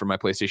down was for my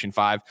PlayStation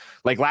 5.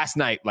 Like last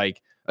night,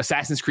 like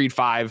Assassin's Creed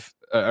 5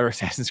 or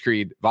Assassin's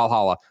Creed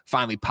Valhalla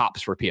finally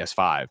pops for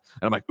PS5. And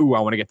I'm like, ooh,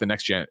 I want to get the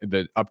next gen,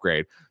 the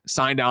upgrade.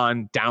 Signed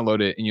on, download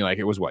it. And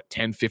it was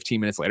 10,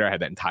 15 minutes later, I had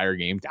that entire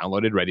game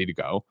downloaded, ready to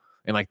go.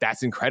 And like,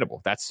 that's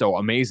incredible. That's so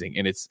amazing.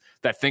 And it's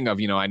that thing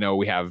of, I know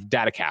we have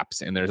data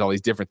caps and there's all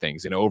these different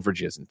things and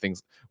overages and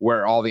things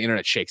where all the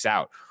internet shakes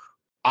out.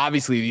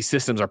 obviously these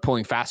systems are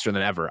pulling faster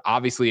than ever.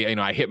 Obviously,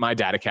 I hit my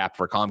data cap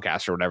for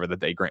Comcast or whatever that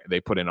they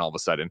put in all of a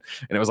sudden,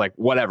 and it was like,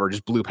 whatever,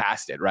 just blew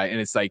past it, right?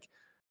 And it's like,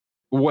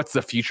 what's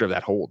the future of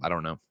that hold? I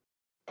don't know.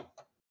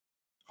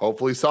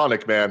 Hopefully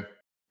Sonic, man.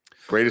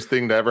 Greatest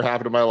thing to ever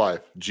happen to my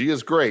life. G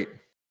is great,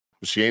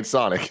 but she ain't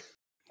Sonic.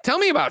 Tell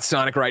me about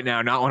Sonic right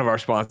now, not one of our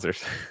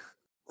sponsors.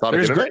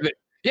 Sonic Internet?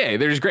 Yeah,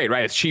 they're just great,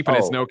 right? It's cheap and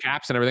it's no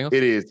caps and everything else.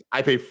 It is.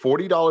 I pay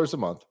 $40 a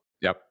month.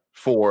 Yep.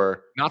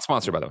 For not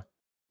sponsored, by the way.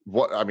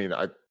 What I mean,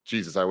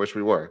 Jesus, I wish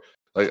we were.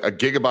 Like a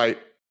gigabyte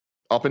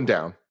up and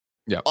down.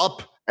 Yeah.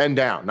 Up and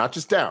down, not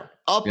just down,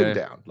 up and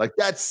down. Like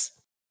that's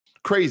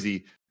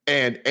crazy.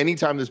 And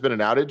anytime there's been an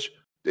outage,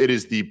 it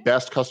is the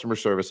best customer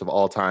service of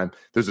all time.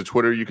 There's a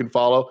Twitter you can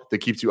follow that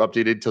keeps you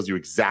updated, tells you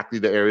exactly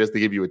the areas. They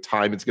give you a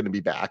time it's going to be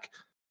back.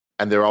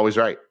 And they're always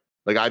right.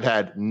 Like I've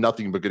had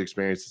nothing but good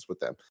experiences with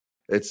them.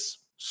 It's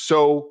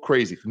so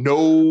crazy.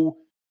 No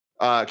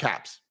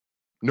caps,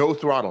 no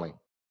throttling,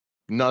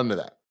 none of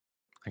that.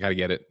 I got to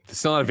get it. It's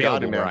still not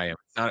available where I am.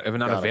 It's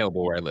not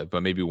available where I live,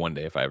 but maybe one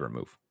day if I ever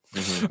move.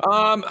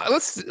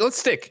 Let's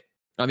stick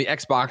on the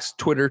Xbox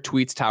Twitter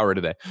tweets tower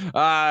today.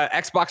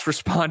 Xbox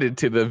responded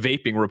to the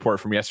vaping report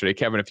from yesterday.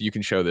 Kevin, if you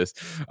can show this.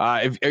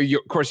 Of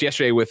course,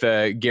 yesterday with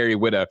Gary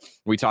Whitta,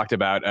 we talked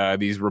about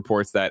these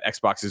reports that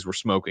Xboxes were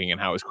smoking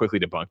and how it was quickly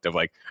debunked of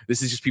like,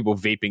 this is just people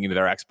vaping into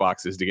their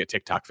Xboxes to get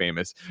TikTok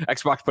famous.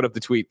 Xbox put up the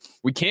tweet,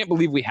 "We can't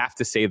believe we have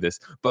to say this,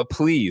 but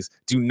please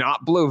do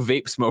not blow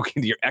vape smoke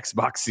into your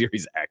Xbox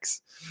Series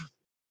X."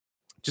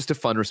 Just a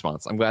fun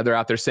response. I'm glad they're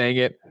out there saying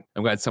it.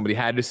 I'm glad somebody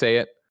had to say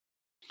it.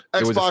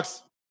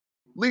 Xbox,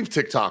 leave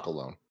TikTok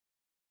alone.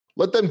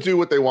 Let them do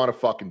what they want to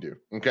fucking do.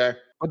 Okay.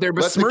 But they're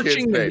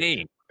besmirching the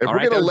name. If we're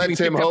going to let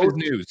Tim host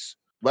news,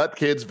 let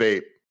kids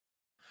vape.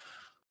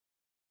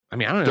 I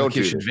mean, I don't know if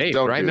kids should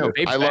vape, right? No,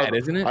 vape's bad,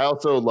 isn't it? I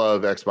also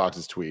love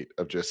Xbox's tweet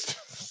of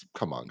just,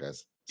 come on,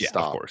 guys. Yeah,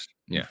 stop. Of course.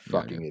 Yeah.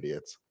 Fucking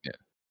idiots. Yeah.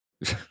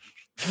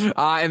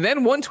 And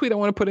then one tweet I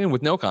want to put in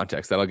with no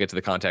context that I'll get to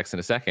the context in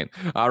a second.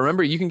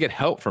 Remember, you can get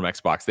help from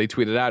Xbox. They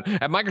tweeted out,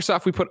 "At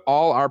Microsoft, we put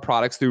all our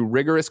products through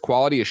rigorous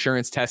quality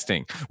assurance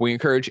testing. We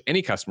encourage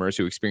any customers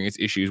who experience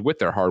issues with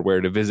their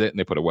hardware to visit," and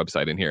they put a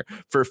website in here,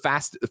 for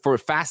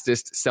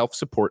fastest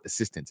self-support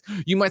assistance.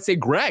 You might say,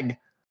 Greg,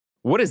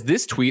 what is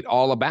this tweet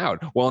all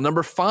about? Well,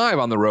 number 5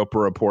 on the Roper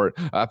report,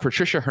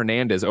 Patricia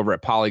Hernandez over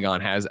at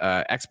Polygon has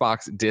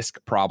Xbox disc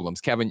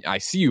problems. Kevin, I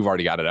see you've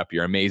already got it up.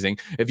 You're amazing.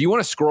 If you want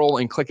to scroll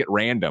and click at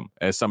random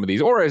as some of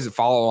these, or as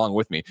follow along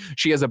with me,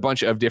 she has a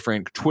bunch of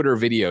different Twitter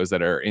videos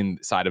that are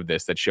inside of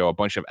this that show a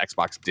bunch of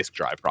Xbox disk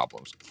drive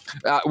problems.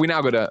 We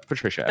now go to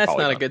Patricia. That's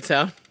not a good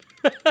sound.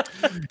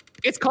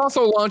 It's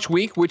console launch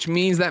week, which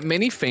means that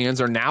many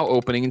fans are now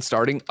opening and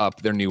starting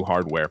up their new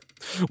hardware.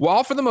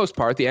 While for the most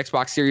part, the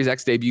Xbox Series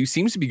X debut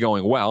seems to be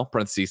going well,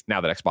 parentheses,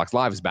 now that Xbox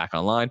Live is back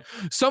online,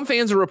 some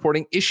fans are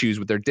reporting issues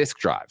with their disk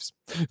drives.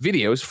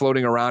 Videos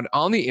floating around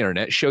on the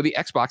internet show the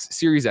Xbox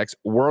Series X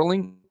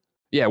whirring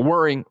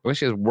loudly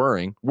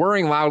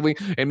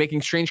and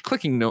making strange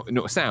clicking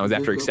sounds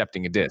after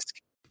accepting a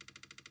disc.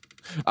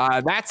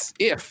 That's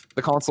if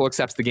the console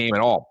accepts the game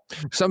at all.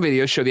 Some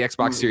videos show the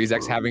Xbox Series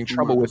X having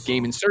trouble with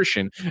game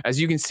insertion,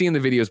 as you can see in the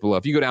videos below.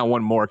 If you go down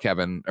one more,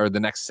 Kevin, or the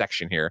next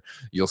section here,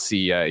 you'll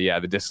see,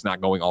 the disc's not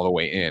going all the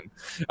way in.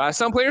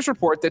 Some players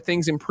report that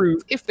things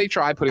improve if they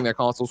try putting their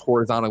consoles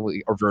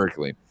horizontally or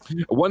vertically.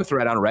 One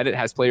thread on Reddit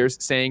has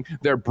players saying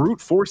they're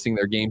brute forcing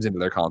their games into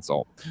their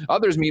console.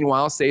 Others,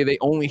 meanwhile, say they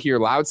only hear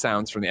loud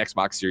sounds from the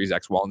Xbox Series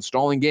X while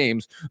installing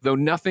games, though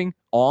nothing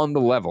on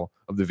the level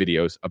of the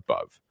videos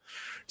above.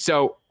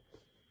 So,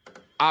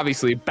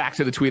 obviously, back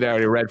to the tweet I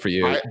already read for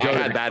you. I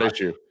had that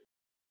issue.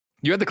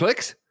 You had the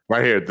clicks?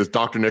 Right here, this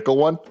Dr. Nickel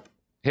one,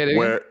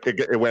 where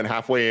it went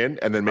halfway in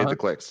and then made the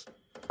clicks.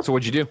 So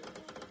what'd you do?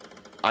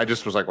 I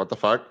just was like, what the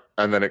fuck?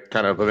 And then it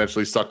kind of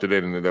eventually sucked it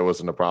in and there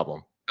wasn't a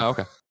problem. Oh,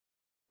 okay.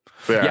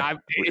 But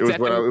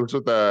it was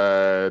with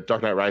the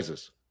Dark Knight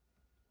Rises.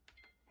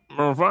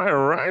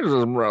 Fire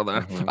rises,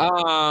 brother.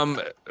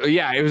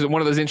 It was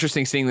one of those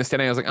interesting seeing this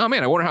today. I was like, oh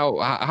man, I wonder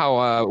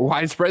how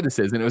widespread this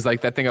is. And it was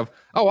like that thing of,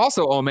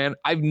 oh man,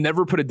 I've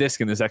never put a disc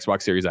in this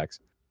Xbox Series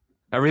X.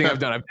 Everything I've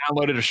done, I've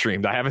downloaded or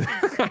streamed. I haven't.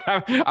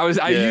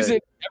 I use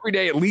it every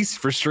day at least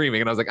for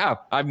streaming, and I was like,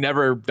 I've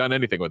never done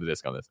anything with a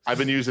disc on this. I've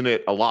been using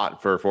it a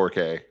lot for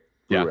 4K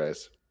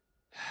Blu-rays.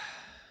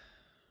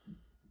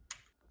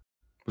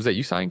 Was that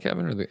you signed,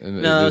 Kevin? Or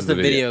no, it was the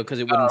video because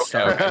it wouldn't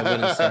start. It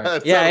wouldn't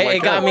start. Yeah,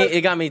 it got me.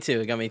 It got me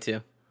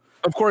too.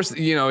 Of course,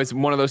 it's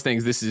one of those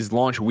things. This is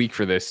launch week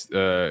for this,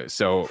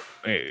 so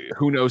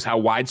who knows how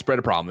widespread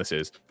a problem this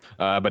is.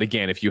 But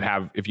again, if you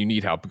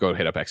need help, go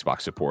hit up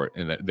Xbox support,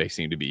 and they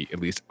seem to be at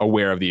least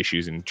aware of the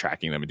issues and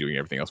tracking them and doing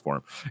everything else for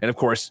them. And of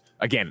course,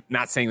 again,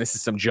 not saying this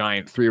is some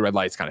giant 3 red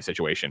lights kind of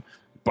situation,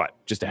 but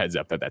just a heads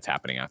up that that's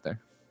happening out there,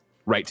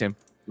 right, Tim?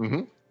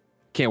 Mm-hmm.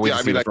 Can't wait to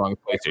see what's wrong with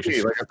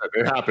PlayStation. Like I said,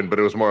 it happened, but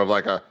it was more of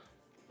like that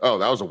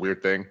was a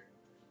weird thing.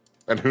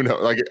 And who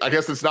knows? Like, I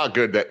guess it's not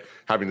good that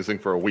having this thing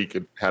for a week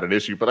it had an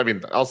issue. But I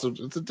mean, also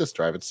it's a disk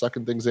drive. It's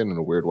sucking things in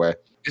a weird way.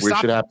 Weird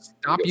shit happens.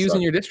 Stop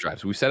using your disk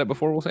drives. We said it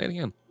before. We'll say it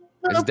again.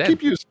 It's dead.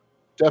 Keep using.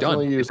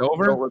 Definitely Done. use. It's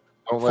over.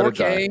 Don't let it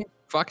 4K. die.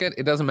 Fuck it.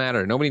 It doesn't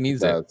matter. Nobody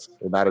needs it.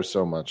 It matters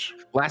so much.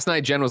 Last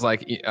night, Jen was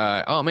like,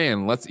 "Oh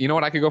man, you know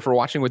what I could go for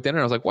watching with dinner?"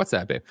 I was like, "What's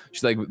that, babe?"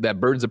 She's like,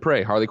 "That Birds of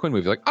Prey, Harley Quinn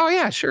movie." Like, "Oh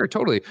yeah, sure,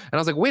 totally." And I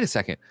was like, "Wait a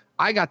second,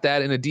 I got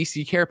that in a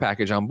DC Care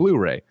package on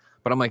Blu-ray."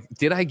 But I'm like,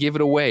 did I give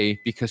it away?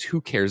 Because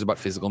who cares about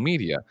physical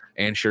media?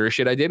 And sure as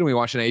shit, I did. And we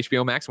watched it on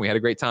HBO Max, and we had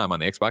a great time on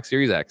the Xbox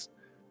Series X.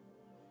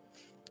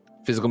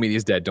 Physical media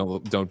is dead.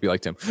 Don't be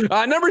like Tim.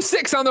 Number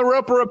 6 on the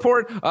Roper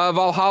Report.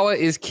 Valhalla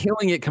is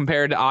killing it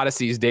compared to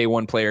Odyssey's day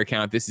one player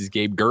count. This is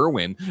Gabe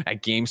Gerwin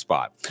at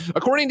GameSpot.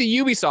 According to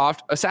Ubisoft,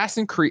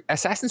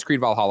 Assassin's Creed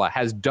Valhalla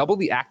has double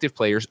the active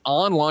players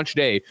on launch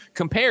day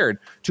compared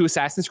to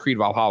Assassin's Creed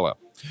Valhalla.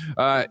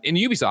 And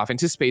Ubisoft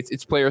anticipates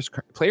its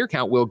player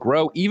count will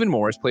grow even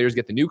more as players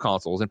get the new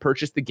consoles and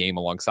purchase the game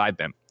alongside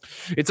them.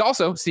 It's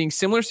also seeing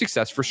similar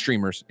success for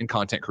streamers and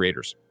content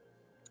creators.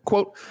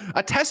 Quote,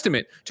 a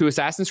testament to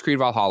Assassin's Creed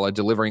Valhalla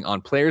delivering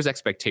on players'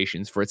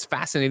 expectations for its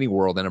fascinating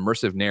world and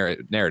immersive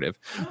narrative,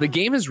 the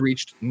game has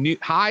reached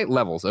high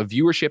levels of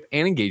viewership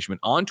and engagement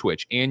on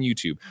Twitch and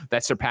YouTube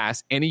that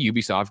surpass any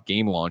Ubisoft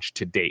game launch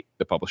to date,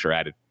 the publisher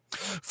added.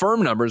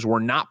 Firm numbers were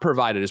not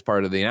provided as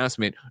part of the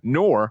announcement,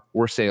 nor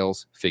were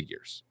sales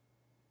figures.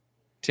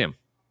 Tim,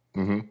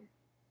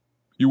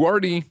 you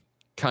already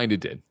kind of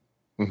did,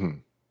 but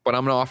I'm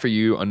going to offer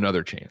you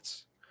another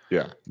chance.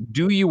 Yeah.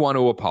 Do you want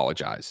to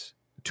apologize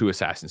to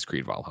Assassin's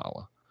Creed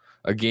Valhalla,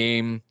 a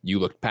game you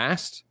looked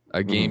past,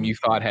 a game you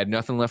thought had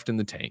nothing left in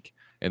the tank,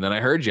 and then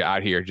I heard you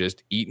out here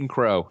just eating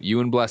crow,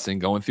 you and Blessing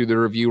going through the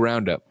review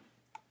roundup?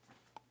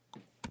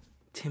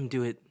 Tim,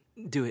 do it.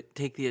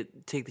 Take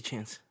the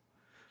chance.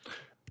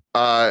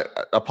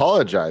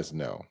 Apologize.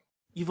 No.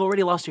 You've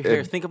already lost your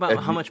hair. Think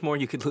about how much more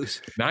you could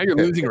lose. Now you're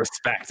losing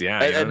respect. Yeah.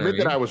 Admit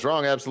that I was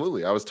wrong.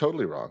 Absolutely, I was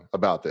totally wrong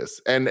about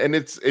this, and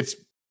it's.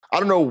 I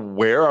don't know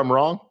where I'm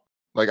wrong.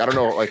 Like, I don't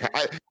know, like,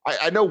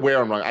 I know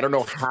where I'm wrong. I don't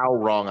know how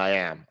wrong I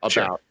am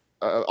about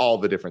all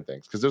the different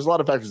things, because there's a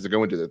lot of factors that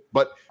go into it.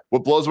 But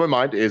what blows my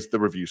mind is the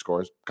review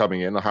scores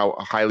coming in, how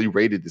highly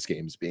rated this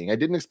game is being. I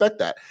didn't expect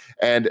that.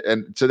 And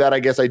to that, I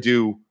guess I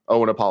do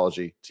owe an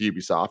apology to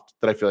Ubisoft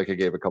that I feel like I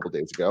gave a couple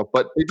days ago.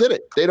 But they did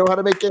it. They know how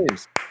to make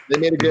games. They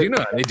made a good.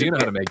 They do know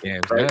how to make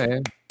games. Right?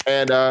 Yeah.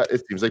 And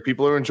it seems like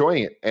people are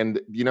enjoying it.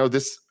 And,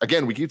 this,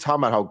 again, we keep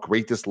talking about how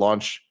great this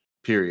launch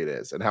period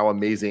is and how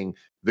amazing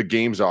the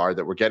games are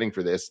that we're getting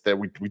for this, that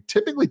we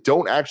typically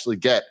don't actually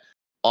get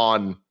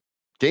on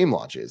game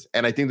launches.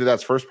 And I think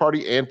that's first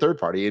party and third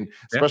party, and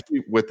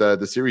especially with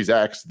the Series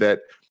X,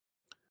 that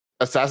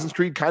Assassin's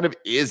Creed kind of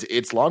is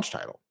its launch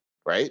title,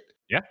 right?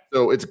 Yeah.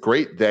 So it's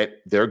great that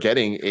they're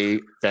getting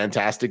a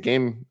fantastic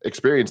game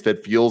experience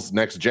that feels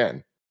next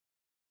gen.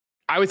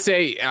 I would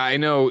say, I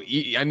know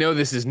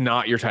this is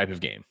not your type of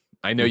game.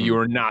 I know you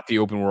are not the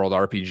open world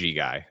RPG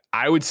guy.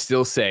 I would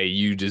still say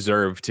you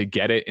deserve to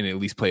get it and at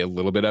least play a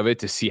little bit of it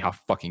to see how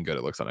fucking good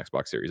it looks on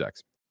Xbox Series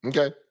X.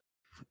 Okay.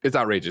 It's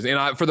outrageous.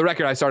 And for the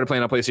record, I started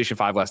playing on PlayStation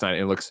 5 last night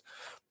and it looks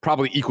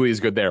probably equally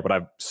as good there, but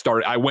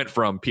I went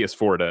from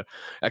PS4 to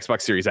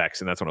Xbox Series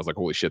X, and that's when I was like,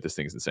 holy shit, this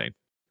thing's insane.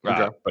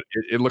 Okay. But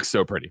it looks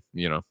so pretty,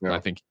 Yeah. I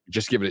think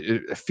just give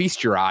it,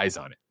 feast your eyes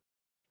on it.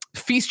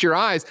 Feast your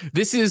eyes.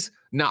 This is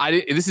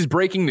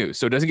breaking news,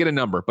 so it doesn't get a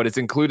number, but it's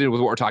included with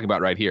what we're talking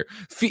about right here.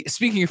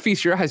 Speaking of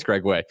feast your eyes,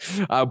 Greg Way,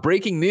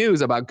 breaking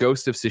news about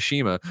Ghost of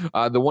Tsushima.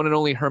 The one and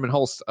only Herman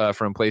Hulst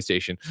from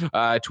PlayStation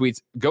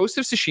tweets, Ghost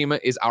of Tsushima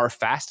is our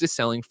fastest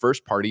selling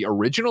first party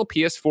original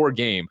PS4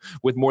 game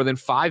with more than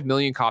 5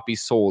 million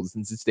copies sold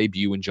since its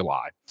debut in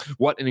July.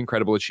 What an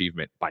incredible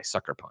achievement by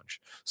Sucker Punch.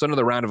 So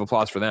another round of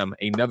applause for them.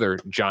 Another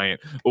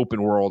giant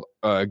open world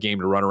game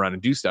to run around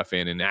and do stuff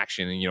in, and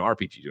action and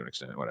RPG to an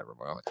extent, whatever.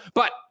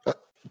 But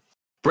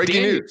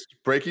Breaking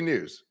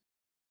news.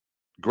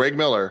 Greg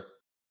Miller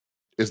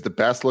is the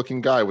best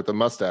looking guy with the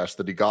mustache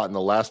that he got in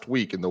the last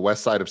week in the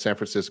west side of San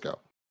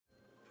Francisco.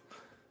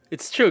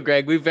 It's true,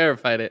 Greg. We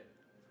verified it.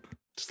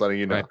 Just letting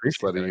you know.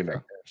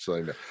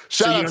 Shout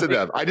out to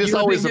them. I just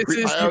always you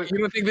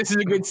don't think this is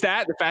a good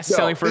stat? The fastest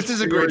selling first. This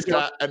is a great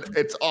stat, and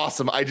it's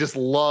awesome. I just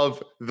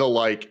love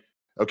the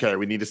okay,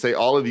 we need to say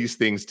all of these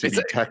things to be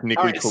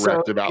technically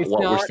correct about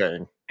what we're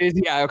saying.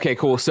 Okay,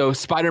 cool. So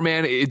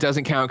Spider-Man, it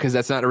doesn't count because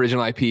that's not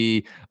original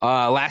IP.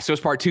 Last of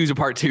Us Part 2 is a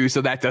Part 2, so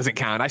that doesn't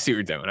count. I see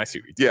what you're doing.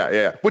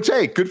 Yeah. Which,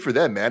 hey, good for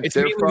them, man. It's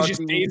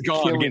just Days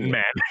Gone getting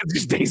mad. It's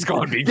just Days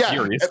Gone being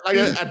furious.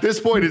 At this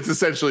point, it's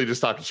essentially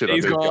just talking shit on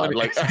Days Gone.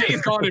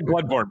 Days Gone and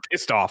Bloodborne,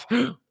 pissed off.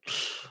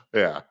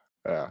 Yeah.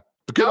 But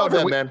good on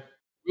them, man.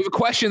 We have a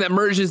question that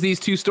merges these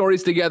two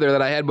stories together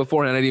that I had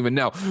before and I didn't even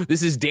know.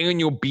 This is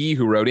Daniel B.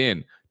 who wrote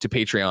in to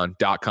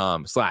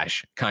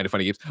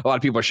patreon.com/kindoffunnygames. A lot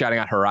of people are shouting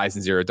out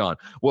Horizon Zero Dawn.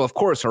 Well, of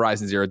course,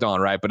 Horizon Zero Dawn,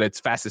 right? But it's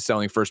fastest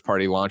selling first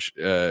party original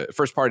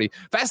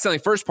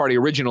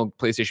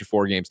PlayStation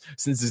 4 games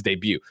since its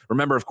debut.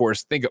 Remember, of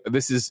course,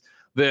 this is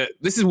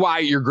why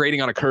you're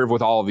grading on a curve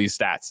with all of these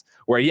stats.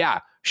 Where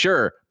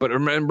Sure, but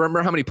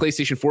remember how many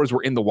PlayStation 4s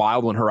were in the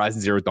wild when Horizon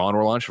Zero Dawn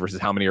were launched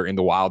versus how many are in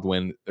the wild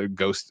when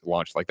Ghost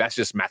launched? Like, that's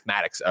just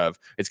mathematics of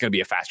it's going to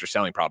be a faster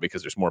selling probably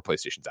because there's more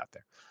PlayStations out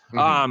there.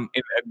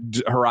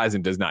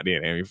 Horizon does not need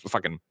any. I mean,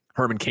 fucking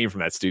Herman came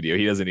from that studio.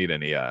 He doesn't need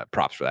any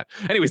props for that.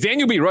 Anyways,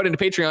 Daniel B wrote into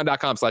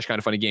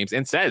patreon.com/kindoffunnygames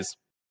and says,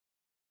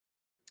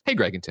 "Hey,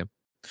 Greg and Tim.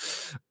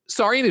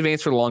 Sorry in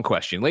advance for the long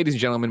question. Ladies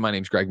and gentlemen, my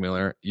name's Greg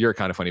Miller. You're a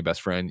Kind of Funny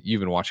best friend.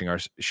 You've been watching our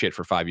shit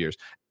for 5 years.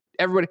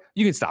 Everybody,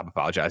 you can stop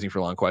apologizing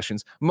for long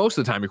questions. Most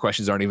of the time, your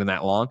questions aren't even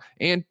that long,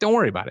 and don't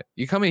worry about it.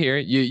 You come in here,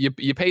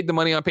 you paid the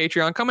money on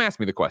Patreon. Come ask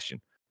me the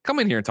question. Come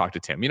in here and talk to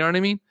Tim. You know what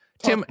I mean?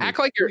 Tim, act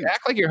like you're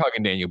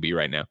hugging Daniel B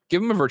right now.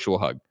 Give him a virtual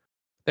hug.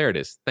 There it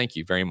is. Thank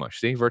you very much.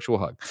 See, virtual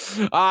hug.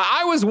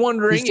 I was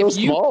wondering He's so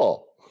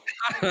small.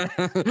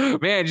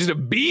 Man, just a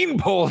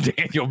beanpole,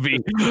 Daniel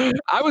B.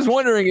 I was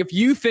wondering if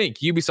you think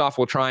Ubisoft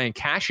will try and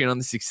cash in on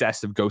the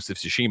success of Ghost of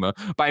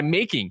Tsushima by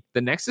making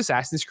the next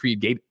Assassin's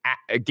Creed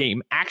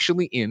game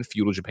actually in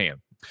feudal Japan.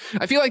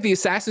 I feel like the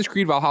Assassin's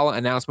Creed Valhalla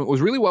announcement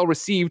was really well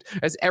received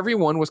as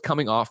everyone was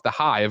coming off the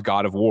high of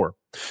God of War.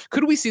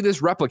 Could we see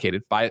this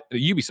replicated by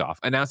Ubisoft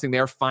announcing they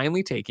are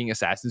finally taking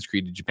Assassin's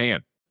Creed to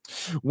Japan?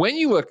 When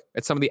you look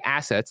at some of the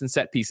assets and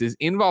set pieces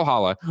in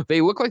Valhalla,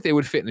 they look like they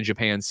would fit in a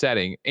Japan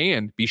setting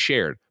and be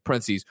shared.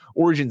 Parentheses,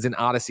 Origins and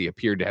Odyssey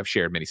appeared to have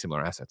shared many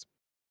similar assets.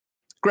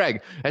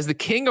 Greg, as the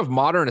king of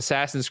modern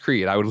Assassin's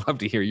Creed, I would love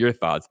to hear your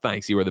thoughts.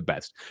 Thanks, you are the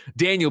best.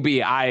 Daniel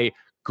B, I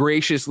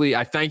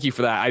thank you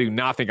for that. I do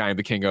not think I am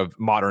the king of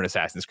modern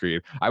Assassin's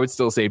Creed. I would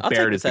still say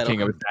Barrett is the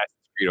king of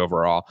Assassin's Creed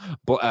overall.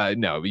 But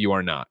no, you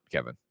are not,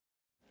 Kevin.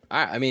 All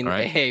right, I mean,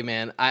 hey,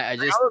 man, I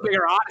just... I'm a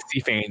bigger Odyssey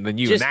fan than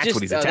you, and that's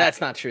what he's attacking. That's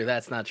not true.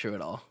 That's not true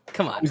at all.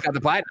 Come on. Who's got the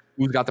platinum?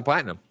 Who's got the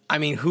platinum? I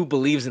mean, who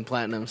believes in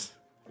platinums?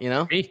 You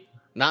know? Me.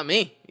 Not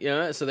me. You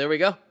know, so there we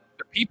go.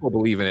 The people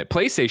believe in it.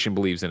 PlayStation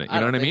believes in it. You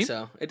know what I mean?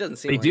 So. It doesn't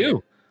seem they like do.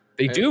 It.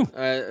 They do.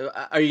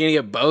 Are you going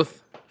to get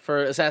both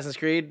for Assassin's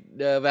Creed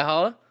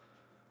Valhalla?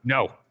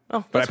 No.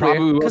 Oh, but I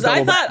probably because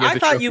I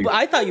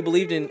thought you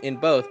believed in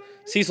both.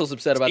 Cecil's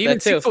upset about that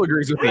too. Cecil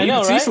agrees with me. I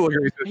know, right? Cecil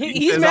agrees with me.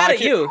 He's mad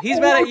at you. He's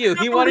mad at you.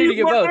 He wanted you to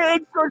get both.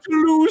 Such a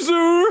loser.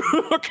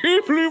 I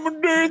can't believe my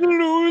dad's a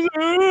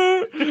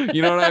loser.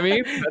 You know what I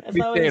mean? That's what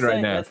he's saying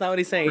right now. That's not what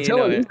he's saying. He's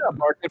not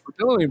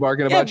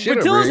barking about shit.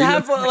 Patillo's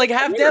half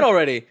dead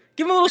already.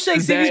 Give him a little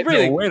shake. See if he's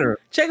breathing.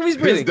 Check if he's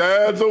breathing. His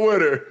dad's a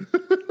winner.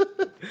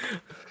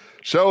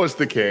 Show us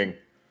the king.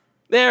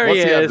 There What's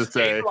he is. Have to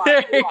say?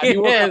 There he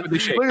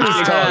is. Look at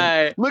his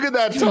tongue. Look at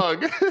that tongue.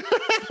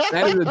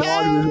 That is a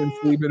dog who's been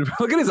sleeping.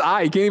 Look at his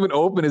eye. He can't even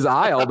open his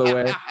eye all the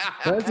way.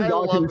 That's a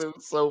dog. I love him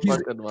so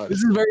fucking much.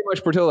 This is very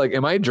much Portillo. Like,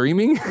 am I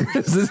dreaming?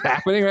 Is this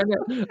happening right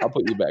now? I'll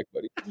put you back,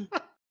 buddy.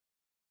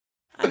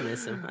 I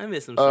miss him.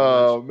 So much.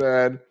 Oh,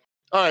 man.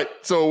 All right.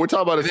 So we're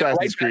talking about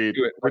Assassin's Creed.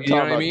 We're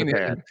talking about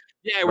Japan.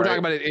 Yeah, we're talking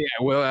about it. Yeah,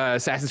 well,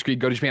 Assassin's Creed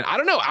go to Japan. I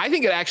don't know. I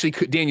think it actually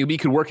could, Daniel B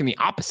could work in the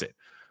opposite,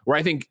 where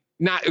I think,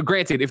 not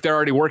granted, if they're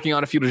already working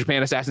on a feudal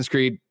Japan Assassin's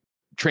Creed,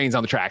 trains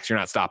on the tracks, you're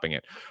not stopping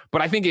it.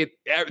 But I think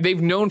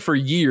they've known for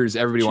years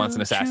everybody wants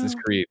an Assassin's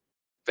Creed.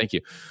 Thank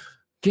you.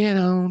 Get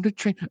on the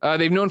train.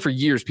 They've known for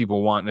years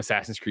people want an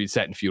Assassin's Creed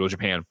set in feudal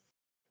Japan.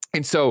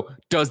 And so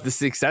does the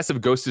success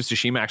of Ghost of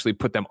Tsushima actually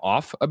put them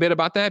off a bit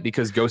about that?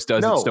 Because Ghost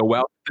does it so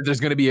well. There's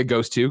going to be a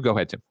Ghost 2. Go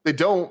ahead, Tim. They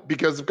don't,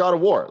 because of God of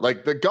War.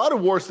 Like, the God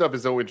of War stuff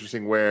is so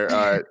interesting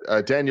where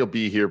Daniel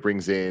B here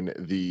brings in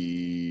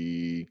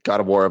the God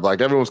of War of, like,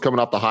 everyone's coming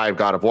off the high of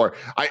God of War.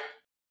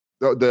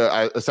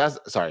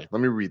 Sorry, let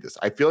me read this.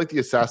 I feel like the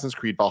Assassin's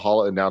Creed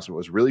Valhalla announcement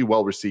was really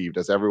well received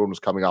as everyone was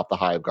coming off the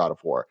high of God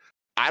of War.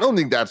 I don't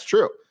think that's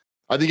true.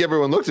 I think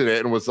everyone looked at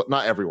it and was,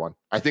 not everyone,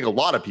 I think a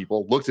lot of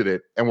people looked at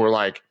it and were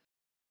like,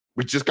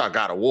 we just got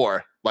God of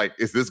War. Like,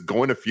 is this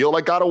going to feel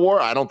like God of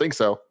War? I don't think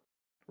so.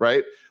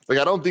 Right? Like,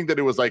 I don't think that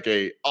it was like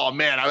oh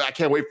man, I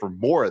can't wait for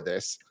more of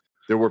this.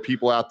 There were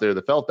people out there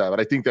that felt that, but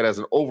I think that as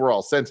an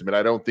overall sentiment,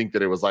 I don't think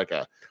that it was like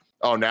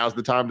oh, now's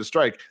the time to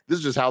strike. This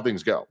is just how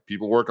things go.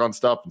 People work on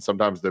stuff, and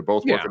sometimes they're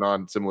both working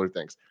on similar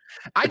things.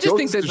 I just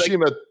think that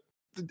Tsushima,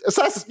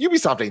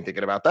 Ubisoft ain't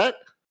thinking about that.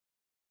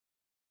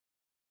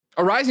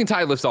 A rising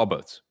tide lifts all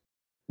boats.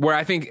 Where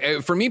I think,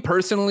 for me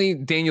personally,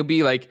 Daniel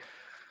B, like,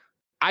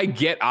 I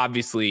get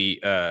obviously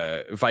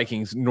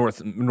Vikings,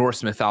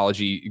 Norse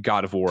mythology,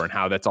 God of War, and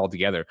how that's all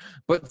together.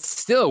 But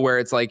still, where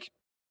it's like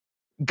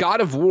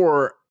God of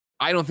War,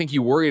 I don't think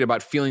you worried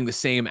about feeling the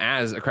same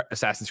as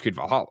Assassin's Creed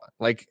Valhalla.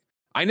 Like,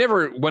 I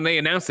never, when they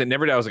announced it,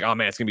 I was like, oh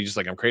man, it's gonna be just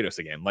like I'm Kratos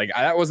again. Like,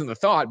 that wasn't the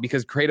thought,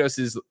 because Kratos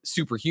is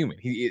superhuman.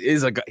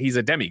 He's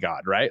a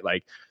demigod, right?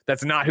 Like,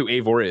 that's not who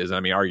Eivor is. I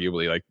mean,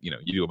 arguably, like, you know,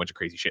 you do a bunch of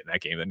crazy shit in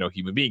that game that no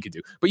human being could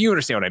do. But you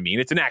understand what I mean.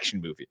 It's an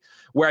action movie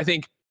where I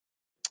think,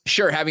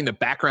 sure, having the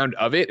background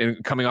of it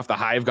and coming off the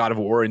high of God of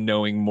War and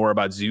knowing more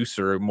about Zeus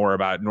or more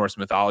about Norse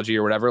mythology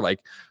or whatever,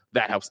 like,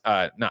 that helps.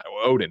 Not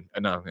Odin.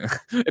 No,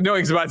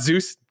 knowing about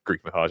Zeus,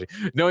 Greek mythology,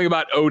 knowing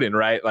about Odin,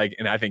 right? Like,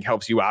 and I think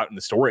helps you out in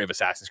the story of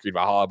Assassin's Creed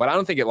Valhalla. But I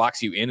don't think it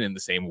locks you in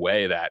the same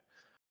way that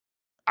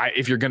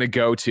if you're going to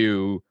go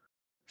to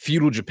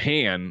feudal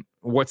Japan,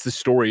 what's the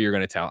story you're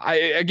going to tell?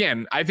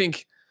 I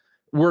think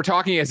we're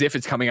talking as if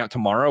it's coming out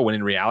tomorrow, when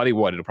in reality,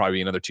 it'll probably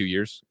be another 2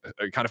 years.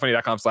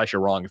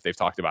 Kindoffunny.com/you're wrong if they've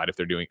talked about if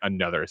they're doing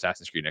another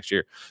Assassin's Creed next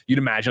year. You'd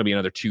imagine it'll be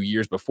another 2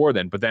 years before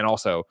then. But then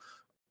also,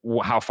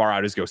 how far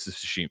out is Ghost of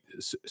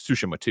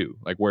Tsushima 2?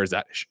 Like, where is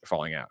that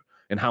falling out?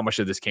 And how much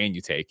of this can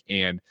you take?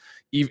 And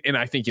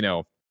I think,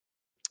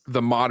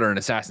 the modern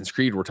Assassin's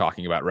Creed we're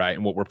talking about, right?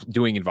 And what we're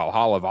doing in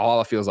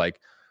Valhalla feels like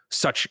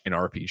such an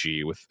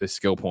RPG with the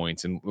skill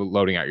points and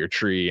loading out your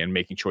tree and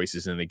making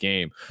choices in the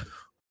game.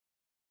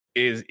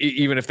 Is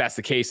even if that's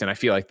the case, and I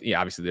feel like,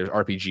 obviously there's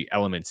RPG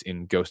elements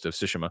in Ghost of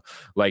Tsushima,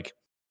 like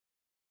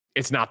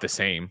it's not the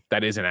same.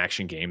 That is an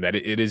action game. That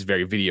it is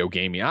very video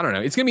gamey. I don't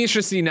know. It's gonna be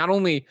interesting, not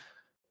only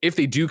if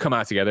they do come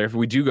out together, if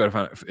we do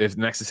if the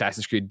next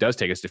Assassin's Creed does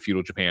take us to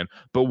feudal Japan,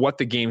 but what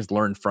the games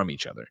learn from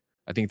each other.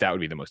 I think that would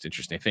be the most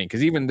interesting thing,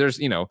 because even there's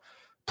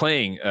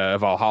playing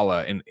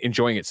Valhalla and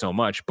enjoying it so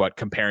much, but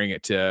comparing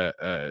it to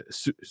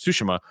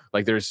Tsushima,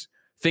 like there's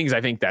things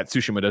I think that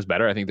Tsushima does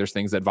better. I think there's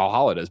things that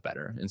Valhalla does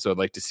better, and so I'd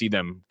like to see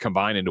them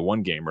combine into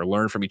one game or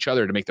learn from each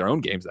other to make their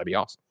own games. That'd be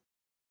awesome.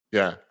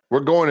 Yeah,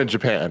 we're going to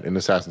Japan in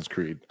Assassin's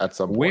Creed at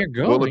some point. We're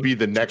going. Will it be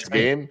the next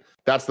game?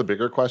 That's the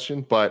bigger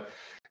question. But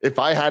if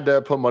I had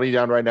to put money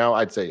down right now,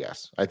 I'd say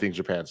yes. I think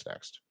Japan's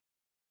next.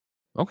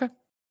 Okay,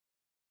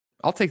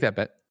 I'll take that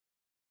bet.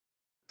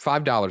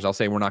 $5. I'll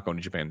say we're not going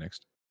to Japan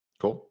next.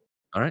 Cool.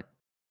 All right.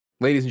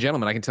 Ladies and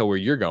gentlemen, I can tell where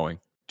you're going.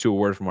 To a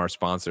word from our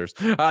sponsors.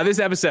 This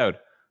episode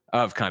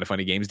of Kind of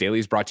Funny Games Daily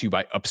is brought to you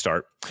by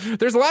Upstart.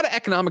 There's a lot of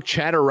economic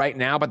chatter right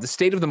now about the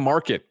state of the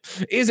market.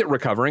 Is it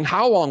recovering?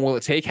 How long will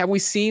it take? Have we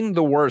seen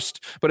the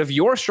worst? But if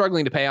you're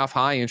struggling to pay off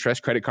high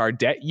interest credit card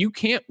debt, you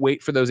can't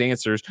wait for those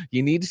answers.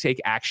 You need to take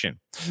action.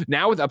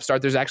 Now with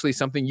Upstart, there's actually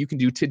something you can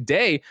do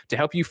today to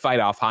help you fight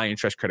off high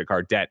interest credit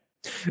card debt.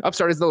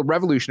 Upstart is the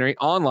revolutionary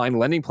online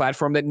lending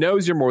platform that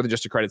knows you're more than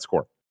just a credit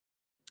score.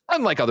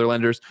 Unlike other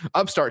lenders,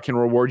 Upstart can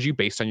reward you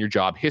based on your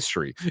job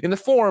history in the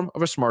form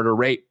of a smarter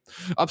rate.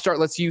 Upstart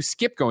lets you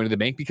skip going to the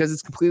bank because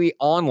it's completely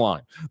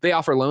online. They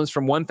offer loans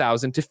from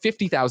 $1,000 to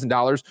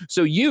 $50,000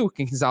 so you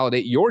can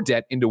consolidate your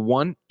debt into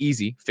one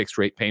easy fixed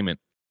rate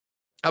payment.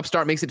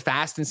 Upstart makes it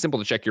fast and simple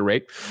to check your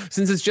rate.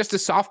 Since it's just a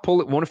soft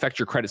pull, it won't affect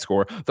your credit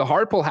score. The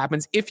hard pull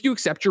happens if you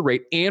accept your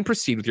rate and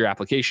proceed with your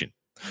application.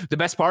 The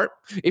best part,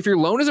 if your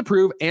loan is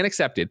approved and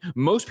accepted,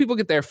 most people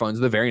get their funds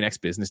the very next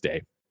business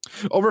day.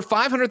 Over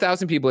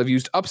 500,000 people have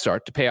used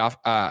Upstart to pay off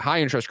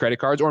high-interest credit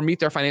cards or meet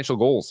their financial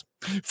goals.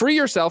 Free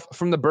yourself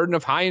from the burden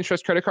of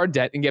high-interest credit card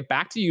debt and get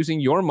back to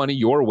using your money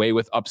your way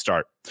with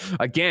Upstart.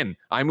 Again,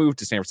 I moved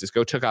to San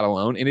Francisco, took out a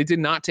loan, and it did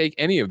not take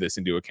any of this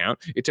into account.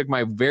 It took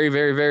my very,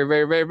 very, very,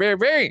 very, very, very,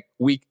 very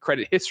weak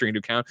credit history into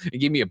account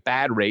and gave me a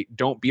bad rate.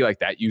 Don't be like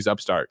that. Use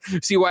Upstart.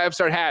 See why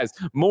Upstart has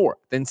more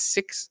than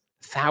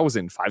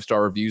 6,000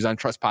 five-star reviews on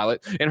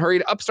Trustpilot, and hurry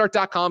to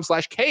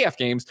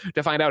upstart.com/kfgames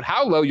to find out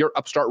how low your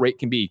Upstart rate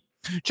can be.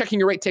 Checking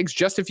your rate takes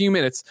just a few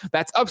minutes.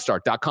 That's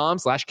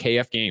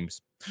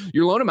upstart.com/kfgames.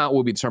 Your loan amount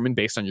will be determined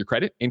based on your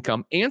credit,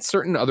 income, and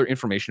certain other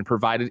information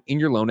provided in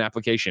your loan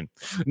application.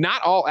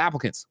 Not all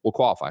applicants will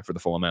qualify for the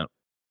full amount.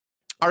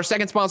 Our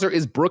second sponsor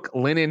is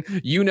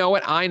Brooklinen. You know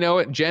it. I know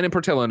it. Jen and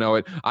Portillo know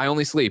it. I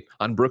only sleep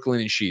on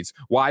Brooklinen sheets.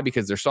 Why?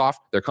 Because they're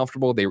soft, they're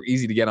comfortable, they were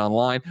easy to get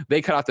online.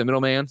 They cut out the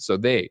middleman, so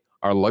they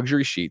are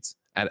luxury sheets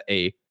at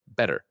a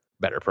better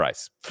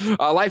price.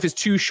 Life is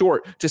too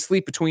short to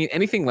sleep between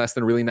anything less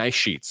than really nice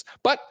sheets.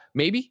 But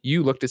maybe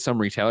you looked at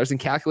some retailers and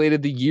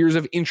calculated the years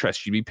of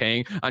interest you'd be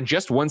paying on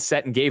just one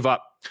set and gave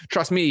up.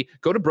 Trust me,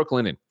 go to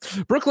Brooklinen.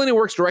 Brooklinen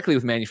works directly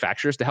with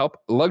manufacturers to help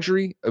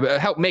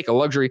make a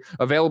luxury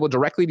available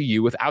directly to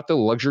you without the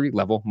luxury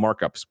level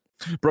markups.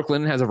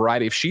 Brooklinen has a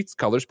variety of sheets,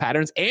 colors,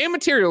 patterns, and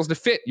materials to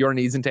fit your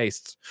needs and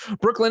tastes.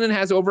 Brooklinen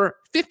has over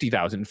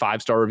 50,000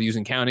 five-star reviews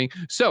and counting,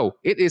 so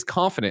it is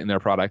confident in their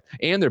product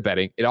and their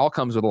bedding. It all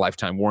comes with a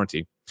lifetime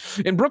warranty.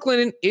 And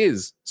Brooklinen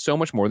is so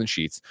much more than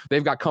sheets.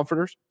 They've got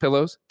comforters,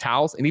 pillows,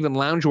 towels, and even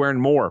loungewear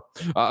and more.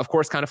 Of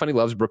course, Kind of Funny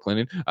loves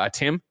Brooklinen.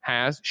 Tim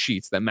has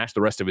sheets that match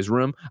the rest of his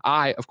room.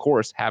 I, of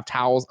course, have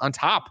towels on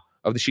top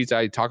of the sheets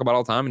I talk about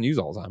all the time and use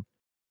all the time.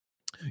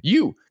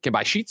 You can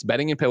buy sheets,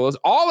 bedding, and pillows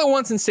all at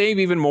once and save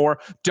even more.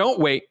 Don't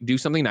wait. Do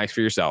something nice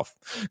for yourself.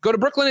 Go to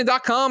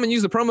brooklinen.com and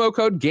use the promo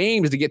code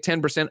GAMES to get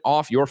 10%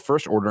 off your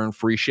first order and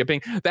free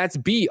shipping. That's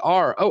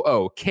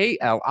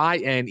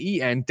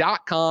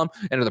BROOKLINEN.com.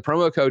 Enter the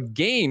promo code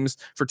GAMES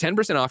for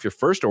 10% off your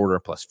first order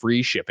plus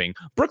free shipping.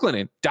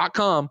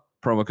 brooklinen.com,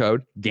 promo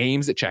code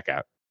GAMES at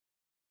checkout.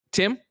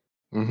 Tim,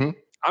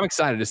 I'm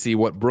excited to see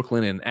what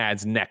Brooklinen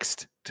adds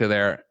next to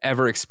their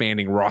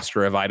ever-expanding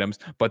roster of items,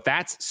 but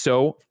that's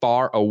so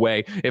far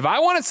away. If I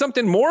wanted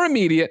something more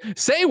immediate,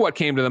 say what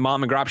came to the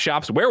mom and grop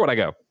shops, where would I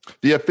go?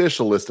 The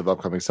official list of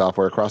upcoming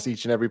software across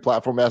each and every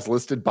platform as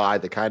listed by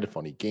the Kind of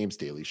Funny Games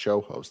Daily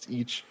Show host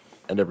each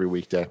and every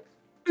weekday.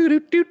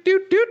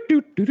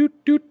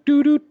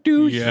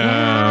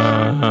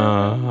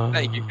 Yeah.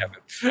 Thank you, Kevin.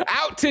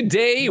 Out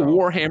today,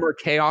 Warhammer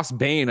Chaos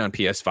Bane on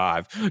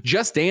PS5.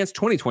 Just Dance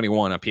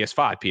 2021 on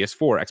PS5,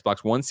 PS4,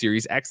 Xbox One,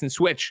 Series X, and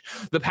Switch.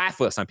 The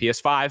Pathless on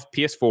PS5,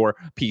 PS4,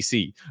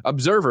 PC.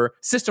 Observer,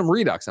 System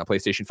Redux on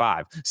PlayStation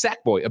 5.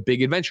 Sackboy, A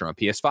Big Adventure on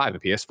PS5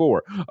 and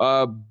PS4.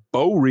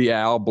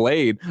 Boreal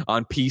Blade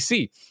on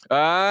PC.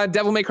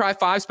 Devil May Cry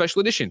 5 Special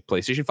Edition,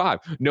 PlayStation 5.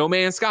 No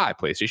Man's Sky,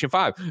 PlayStation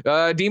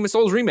 5. Demon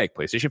Souls Remake,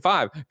 PlayStation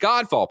 5.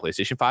 Godfall,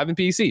 PlayStation 5 and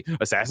PC.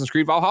 Assassin's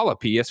Creed Valhalla,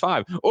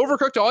 PS5.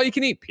 Overcooked All You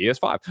Can Eat,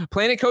 PS5.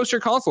 Planet Coaster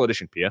Console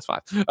Edition,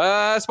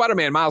 PS5.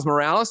 Spider-Man Miles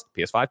Morales,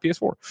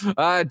 PS5,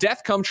 PS4.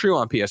 Death Come True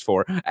on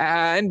PS4.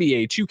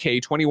 NBA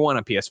 2K21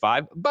 on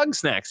PS5. Bug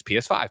Snacks,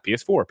 PS5,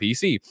 PS4,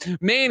 PC.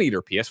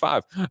 Maneater,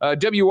 PS5.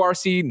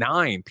 WRC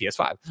 9,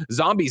 PS5.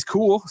 Zombies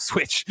Cool,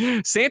 Switch.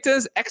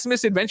 Santa's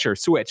Xmas Adventure,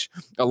 Switch.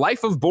 A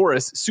Life of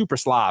Boris, Super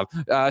Slav,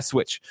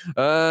 Switch.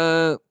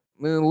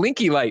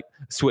 Linky Light,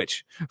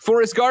 Switch.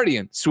 Forest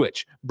Guardian,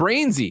 Switch.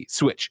 Brainsy,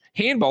 Switch.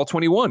 Handball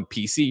 21,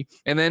 PC.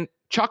 And then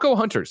Choco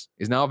Hunters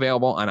is now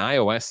available on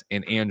iOS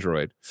and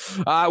Android.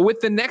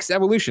 With the next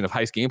evolution of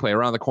heist gameplay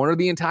around the corner,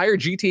 the entire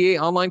GTA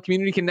Online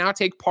community can now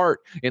take part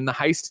in the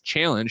Heist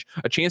Challenge,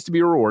 a chance to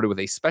be rewarded with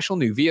a special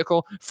new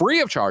vehicle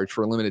free of charge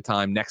for a limited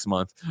time next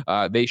month.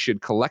 They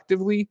should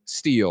collectively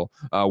steal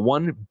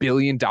 $1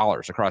 billion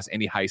across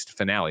any heist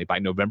finale by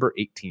November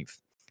 18th.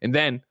 And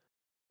then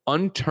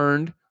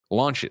Unturned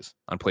launches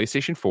on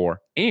PlayStation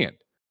 4 and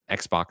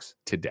Xbox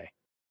today.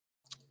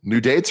 New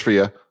dates for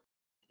you.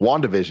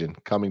 WandaVision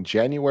coming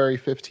January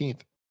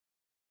 15th.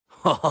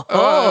 You know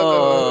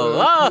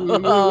what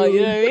I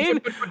mean?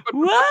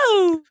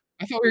 Whoa!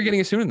 I thought we were getting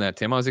it sooner than that,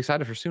 Tim. I was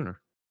excited for sooner.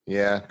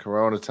 Yeah,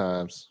 Corona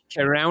times.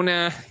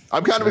 Corona.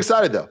 I'm kind of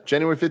excited though.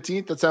 January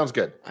 15th. That sounds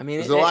good. I mean,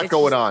 there's a lot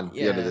going just, on at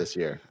the end of this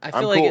year. I I'm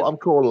feel cool. like I'm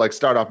cool to like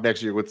start off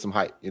next year with some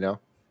hype. You know.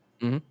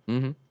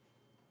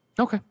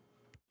 Okay.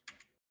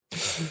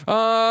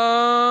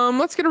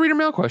 Let's get a reader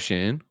mail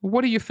question.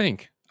 What do you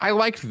think? I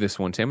liked this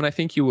one, Tim, and I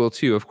think you will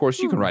too. Of course,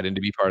 you can write in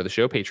to be part of the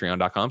show,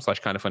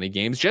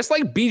 patreon.com/kindoffunnygames, just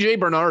like BJ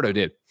Bernardo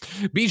did.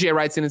 BJ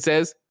writes in and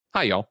says,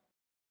 "Hi, y'all.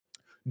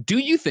 Do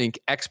you think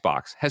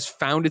Xbox has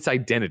found its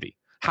identity,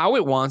 how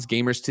it wants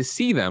gamers to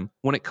see them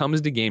when it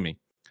comes to gaming?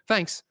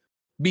 Thanks,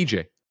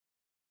 BJ."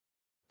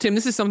 Tim,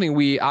 this is something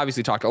we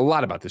obviously talked a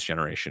lot about this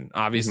generation,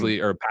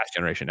 obviously, or past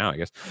generation now, I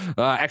guess.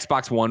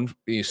 Xbox One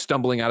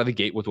stumbling out of the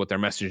gate with what their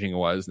messaging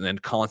was, and then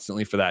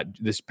constantly for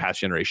this past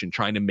generation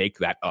trying to make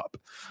that up.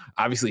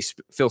 Obviously,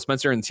 Phil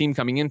Spencer and the team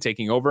coming in,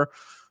 taking over,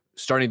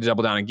 starting to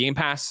double down on Game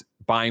Pass,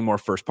 buying more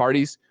first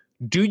parties.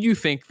 Do you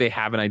think they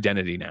have an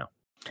identity now?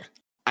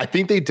 I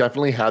think they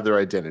definitely have their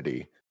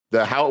identity.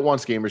 The how it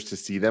wants gamers to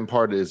see them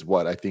part is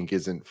what I think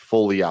isn't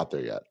fully out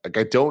there yet. Like,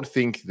 I don't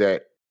think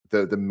that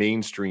the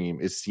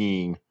mainstream is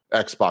seeing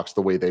Xbox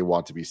the way they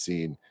want to be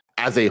seen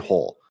as a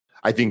whole.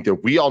 I think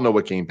that we all know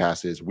what Game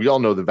Pass is. We all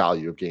know the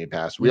value of Game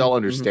Pass. We all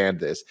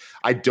understand this.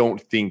 I don't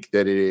think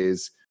that it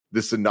is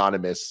the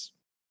synonymous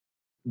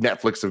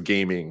Netflix of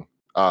gaming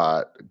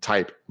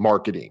type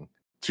marketing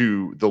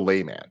to the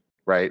layman,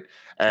 right?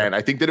 And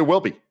I think that it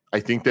will be. I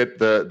think that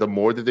the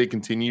more that they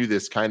continue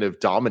this kind of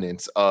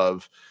dominance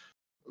of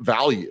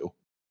value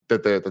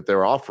that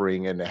they're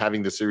offering and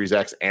having the Series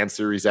X and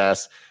Series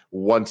S,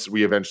 once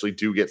we eventually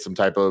do get some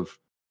type of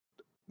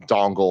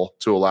dongle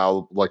to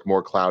allow like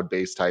more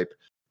cloud-based type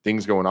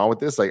things going on with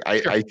this, like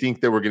I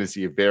think that we're going to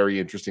see a very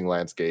interesting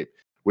landscape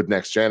with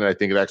next gen, and I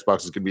think that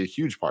Xbox is going to be a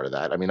huge part of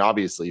that. I mean,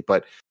 obviously,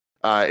 but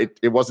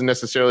it wasn't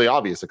necessarily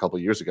obvious a couple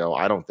of years ago.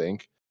 I don't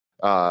think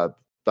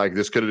like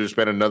this could have just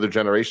been another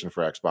generation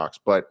for Xbox,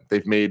 but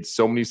they've made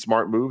so many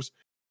smart moves,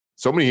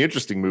 so many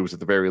interesting moves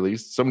at the very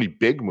least, so many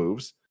big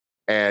moves.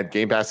 And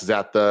Game Pass is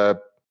at the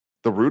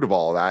root of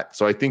all of that.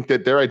 So I think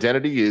that their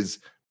identity is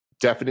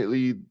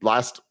definitely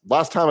last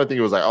time I think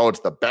it was like, oh,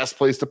 it's the best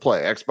place to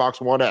play, Xbox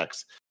One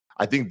X.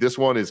 I think this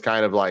one is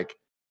kind of like,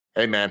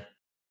 hey man,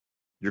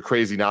 you're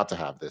crazy not to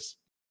have this.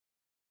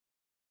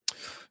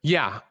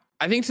 Yeah,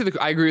 I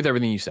agree with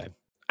everything you said.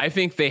 I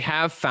think they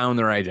have found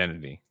their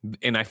identity.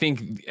 And I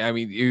think, I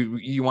mean,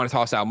 you want to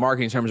toss out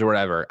marketing terms or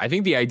whatever. I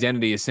think the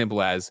identity is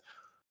simple as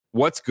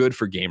what's good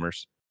for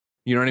gamers.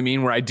 You know what I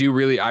mean? Where I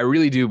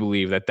really do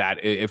believe that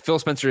if Phil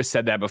Spencer has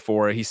said that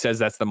before, he says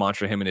that's the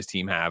mantra him and his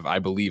team have. I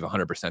believe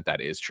 100% that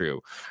is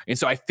true. And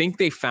so I think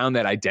they found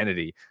that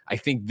identity. I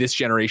think this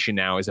generation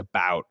now is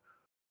about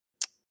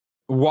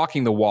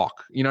walking the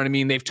walk. You know what I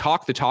mean? They've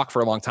talked the talk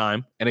for a long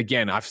time. And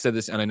again, I've said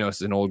this, and I know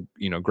it's an old,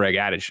 Greg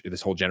adage,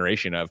 this whole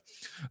generation of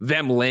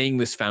them laying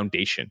this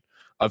foundation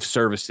of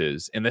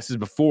services. And this is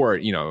before,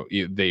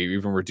 they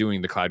even were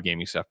doing the cloud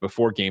gaming stuff,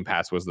 before Game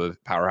Pass was the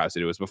powerhouse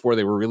it was, before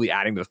they were really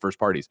adding to the first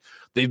parties.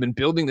 They've been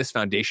building this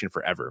foundation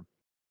forever.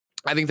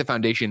 I think the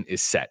foundation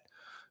is set.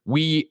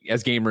 We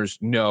as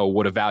gamers know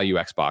what a value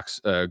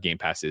Xbox Game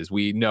Pass is.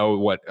 We know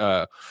what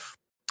a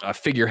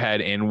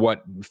figurehead and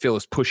what Phil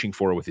is pushing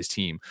for with his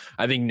team.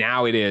 I think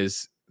now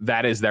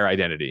that is their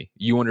identity.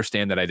 You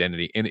understand that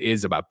identity, and it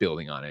is about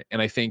building on it. And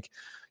I think,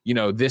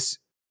 this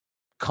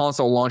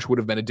console launch would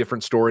have been a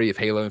different story if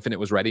Halo Infinite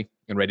was ready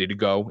and ready to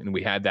go, and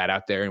we had that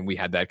out there, and we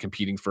had that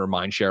competing for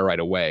mind share right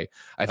away.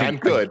 I think.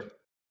 And good.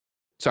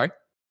 Sorry.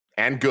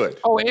 And good.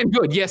 Oh, and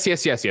good. Yes.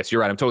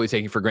 You're right. I'm totally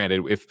taking for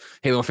granted if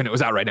Halo Infinite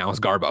was out right now as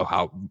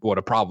Garbo, what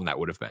a problem that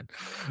would have been.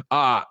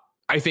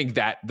 I think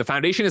that the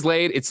foundation is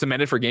laid, it's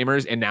cemented for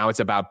gamers, and now it's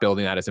about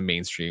building that as a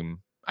mainstream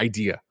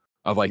idea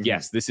of like,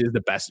 yes, this is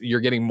the best. You're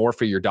getting more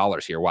for your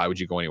dollars here. Why would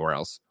you go anywhere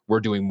else?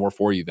 We're doing more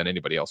for you than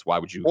anybody else. Why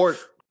would you? Or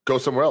go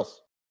somewhere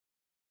else.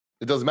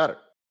 It doesn't matter.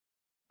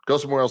 Go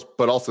somewhere else,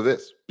 but also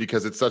this,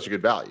 because it's such a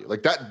good value.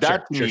 Like that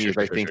to me is,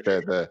 I think,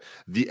 the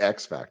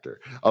X factor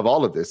of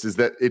all of this is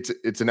that it's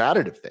an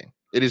additive thing.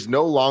 It is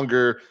no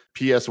longer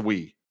PS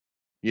Wii.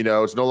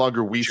 It's no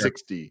longer Wii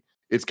 60.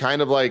 It's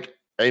kind of like,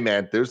 hey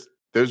man, there's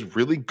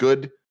really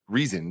good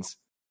reasons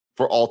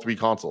for all three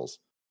consoles.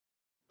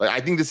 Like, I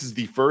think this is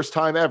the first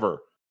time ever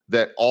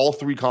that all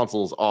three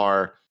consoles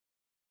are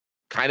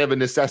kind of a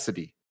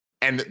necessity.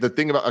 And the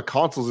thing about a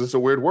console is it's a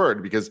weird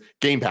word because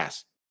Game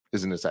Pass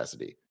is a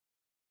necessity.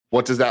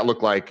 What does that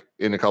look like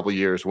in a couple of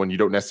years when you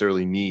don't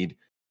necessarily need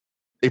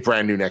a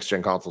brand new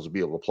next-gen console to be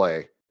able to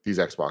play these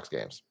Xbox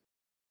games?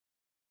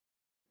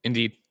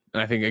 Indeed.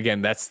 And I think,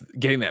 again, that's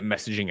getting that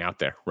messaging out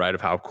there, right,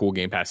 of how cool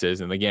Game Pass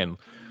is. And again,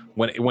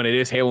 when it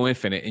is Halo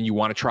Infinite and you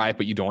want to try it,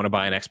 but you don't want to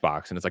buy an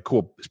Xbox, and it's like,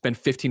 cool, spend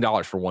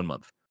 $15 for 1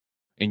 month.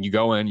 And you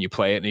go in, you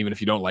play it, and even if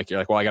you don't like it, you're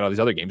like, well, I got all these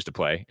other games to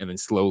play. And then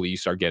slowly you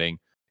start getting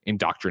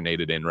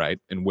indoctrinated in, right?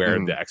 And where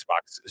the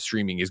Xbox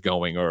streaming is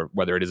going, or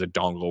whether it is a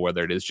dongle,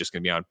 whether it is just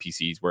going to be on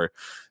PCs, where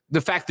the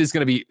fact is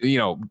going to be,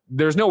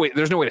 there's no way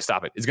to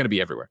stop it. It's going to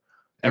be everywhere.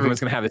 Everyone's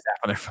going to have this app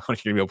on their phone. You're going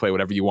to be able to play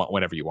whatever you want,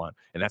 whenever you want.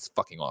 And that's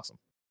fucking awesome.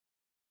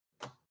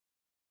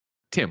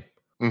 Tim,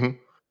 you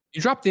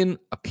dropped in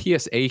a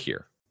PSA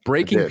here,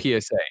 breaking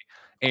PSA.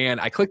 And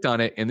I clicked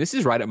on it, and this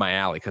is right up my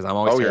alley because I'm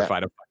always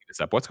terrified of fucking this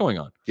up. What's going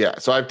on? Yeah,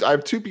 so I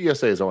have two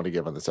PSAs I want to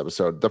give on this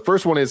episode. The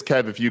first one is,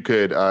 Kev, if you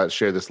could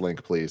share this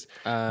link, please.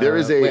 There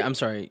is a... Wait, I'm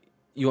sorry.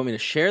 You want me to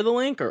share the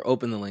link or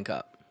open the link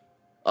up?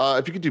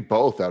 If you could do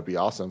both, that would be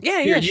awesome.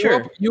 Yeah,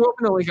 sure. You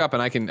open the link up,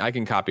 and I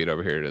can copy it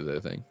over here to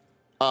the thing.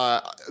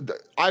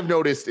 I've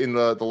noticed in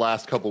the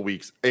last couple of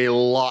weeks, a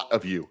lot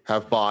of you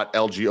have bought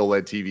LG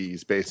OLED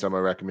TVs based on my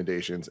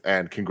recommendations,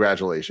 and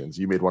congratulations.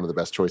 You made one of the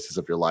best choices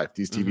of your life.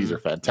 These TVs are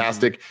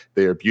fantastic.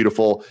 They are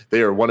beautiful.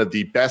 They are one of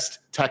the best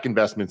tech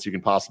investments you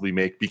can possibly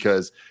make,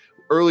 because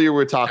earlier we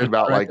were talking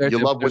about you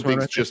love when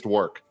things just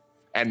work.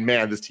 And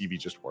man, this TV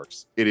just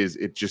works.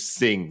 It just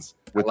sings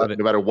with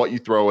no matter what you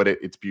throw at it.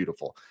 It's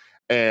beautiful.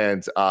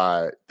 And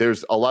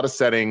there's a lot of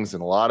settings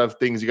and a lot of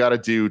things you got to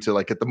do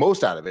to get the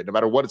most out of it, no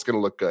matter what. It's going to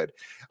look good.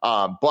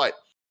 But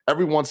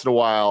every once in a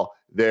while,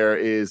 there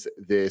is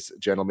this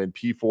gentleman,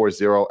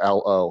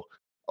 P40LO,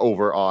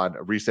 over on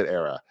Reset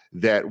Era,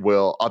 that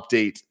will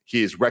update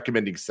his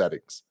recommending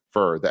settings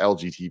for the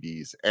LG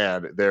TVs,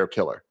 and they're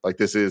killer.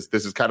 This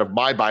is kind of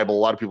my Bible. A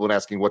lot of people have been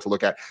asking what to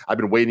look at. I've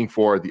been waiting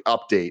for the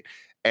update,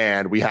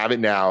 and we have it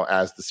now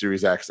as the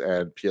Series X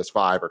and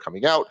PS5 are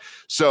coming out.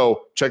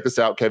 So check this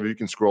out, Kevin. You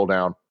can scroll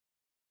down.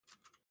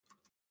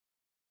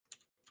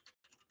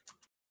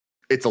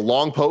 It's a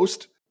long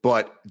post,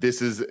 but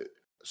this is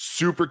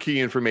super key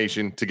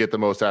information to get the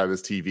most out of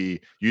this TV.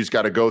 You just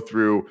got to go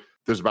through.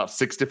 There's about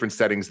 6 different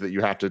settings that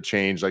you have to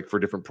change, for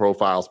different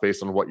profiles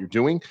based on what you're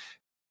doing.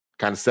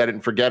 Kind of set it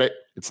and forget it.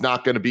 It's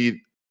not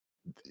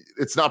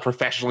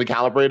professionally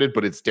calibrated,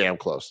 but it's damn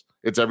close.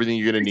 It's everything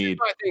you're going to need.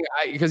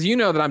 Because you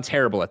know that I'm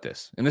terrible at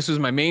this. And this was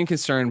my main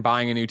concern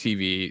buying a new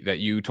TV that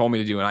you told me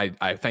to do. And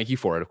I thank you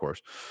for it, of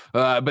course.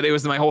 But it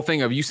was my whole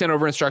thing of you sent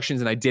over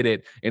instructions and I did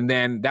it. And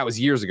then that was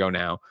years ago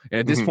now. And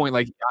at this point,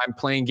 I'm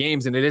playing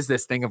games and it is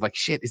this thing of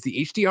shit, is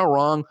the HDR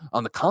wrong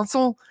on the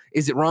console?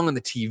 Is it wrong on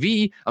the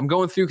TV? I'm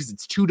going through because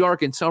it's too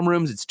dark in some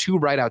rooms. It's too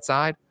bright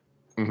outside.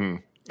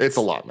 It's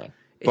a lot, man.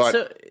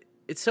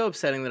 It's so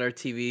upsetting that our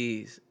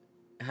TVs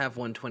have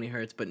 120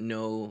 hertz but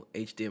no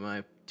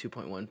HDMI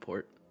 2.1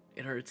 port.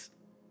 It hurts.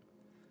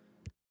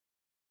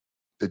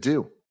 They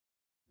do.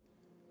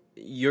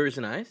 Yours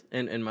and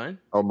mine?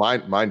 Oh,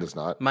 mine does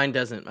not. Mine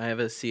doesn't. I have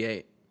a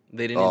C8.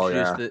 They didn't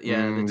introduce the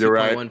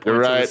 2.1 port to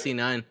the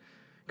C9.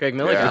 Greg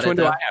Miller got it. Which one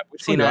do I have?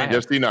 C9. You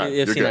have C9. You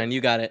have C9.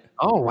 You got it.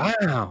 Oh,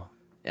 wow.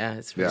 Yeah,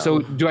 it's So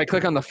do I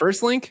click on the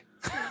first link?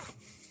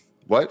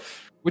 What?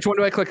 Which one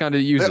do I click on to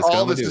use this?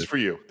 All this is for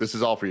you. This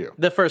is all for you.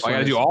 The first one. I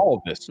got to do all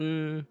of this.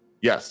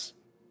 Yes.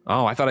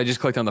 Oh, I thought I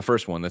just clicked on the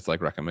first one that's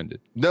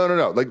recommended. No.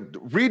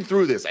 Read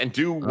through this and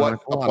do what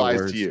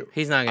applies to you.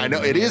 He's not going to. I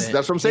know it is.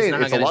 That's what I'm saying.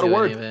 It's a lot of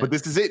words, but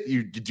this is it.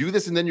 You do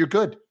this and then you're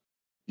good.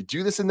 You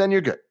do this and then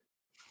you're good.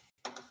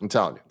 I'm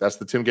telling you, that's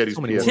the Tim Geddes.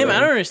 Tim, I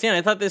don't understand.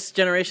 I thought this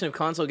generation of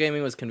console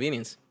gaming was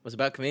convenience. Was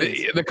about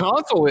convenience. The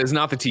console is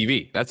not the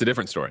TV. That's a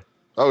different story.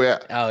 Oh yeah.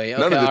 Okay.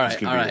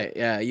 All right.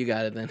 Yeah, you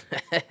got it then.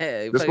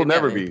 This will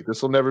never be.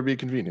 This will never be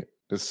convenient.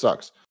 This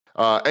sucks.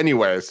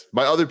 Anyways,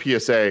 my other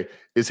PSA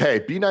is, hey,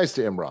 be nice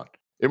to Imran.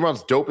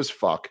 Imran's dope as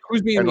fuck.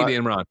 Who's being mean to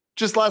Imran?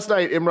 Just last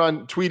night,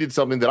 Imran tweeted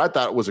something that I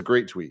thought was a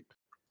great tweet.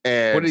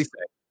 And what did he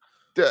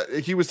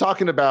say? He was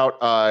talking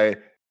about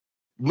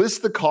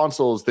list the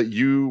consoles that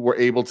you were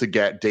able to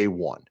get day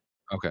one.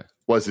 Okay.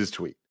 Was his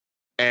tweet.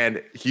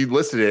 And he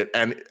listed it.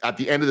 And at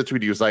the end of the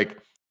tweet, he was like,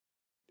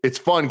 it's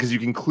fun because you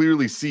can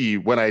clearly see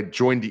when I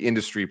joined the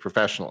industry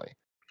professionally.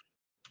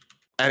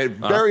 And it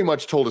very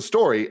much told a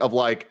story of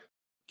like,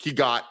 he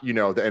got, the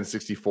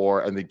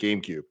N64 and the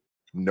GameCube.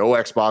 No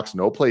Xbox,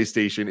 no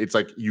PlayStation. It's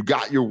like you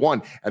got your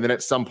one. And then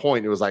at some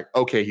point, it was like,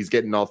 okay, he's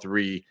getting all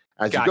three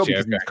as you go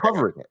because he's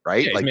covering it,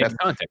 right? Yeah, like he's making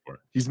content for it.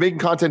 He's making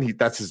content.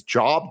 That's his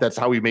job. That's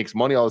how he makes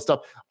money, all this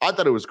stuff. I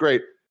thought it was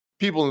great.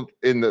 People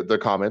in the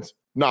comments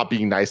not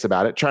being nice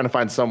about it, trying to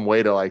find some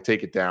way to like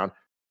take it down.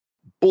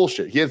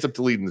 Bullshit. He ends up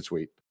deleting the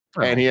tweet.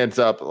 And he ends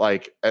up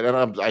like,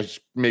 and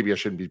maybe I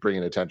shouldn't be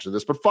bringing attention to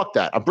this, but fuck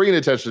that. I'm bringing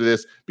attention to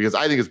this because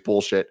I think it's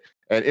bullshit.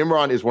 And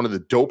Imran is one of the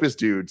dopest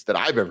dudes that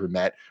I've ever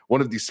met,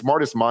 one of the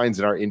smartest minds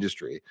in our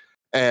industry.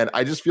 And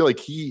I just feel like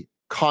he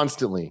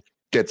constantly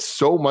gets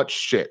so much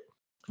shit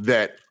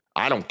that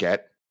I don't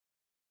get.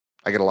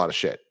 I get a lot of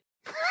shit,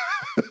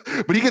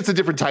 but he gets a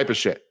different type of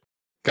shit.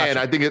 Gotcha. And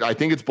I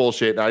think it's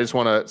bullshit. And I just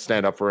want to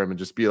stand up for him and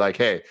just be like,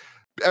 hey,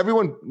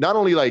 everyone, not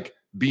only like,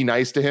 be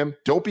nice to him.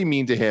 Don't be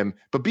mean to him,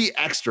 but be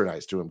extra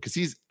nice to him because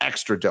he's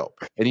extra dope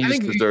and he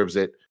just deserves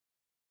it.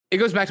 It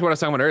goes back to what I was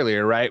talking about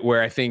earlier, right?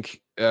 Where I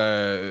think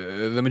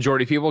the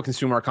majority of people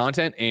consume our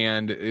content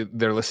and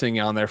they're listening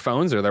on their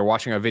phones or they're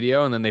watching a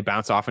video and then they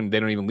bounce off and they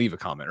don't even leave a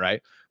comment,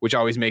 right? Which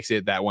always makes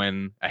it that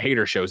when a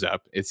hater shows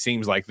up, it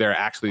seems like they're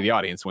actually the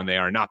audience when they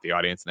are not the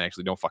audience and they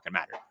actually don't fucking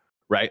matter,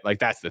 right? Like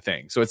that's the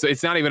thing. So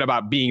it's not even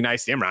about being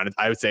nice to Imran.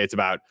 I would say it's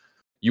about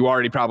you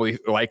already probably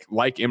like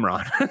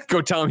Imran.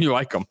 Go tell him you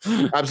like him.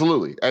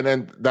 Absolutely. And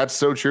then that's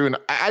so true. And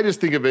I just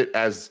think of it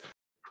as,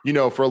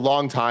 for a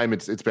long time,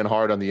 it's been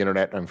hard on the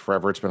internet and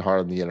forever it's been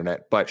hard on the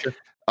internet. But sure.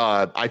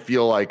 I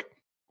feel like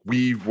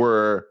we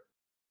were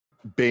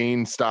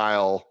Bane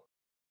style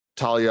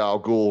Talia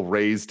al Ghul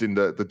raised in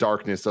the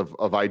darkness of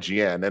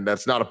IGN. And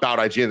that's not about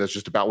IGN. That's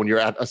just about when you're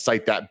at a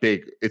site that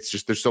big, it's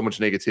just, there's so much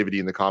negativity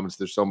in the comments.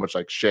 There's so much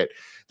like shit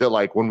that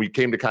like when we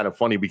came to Kind of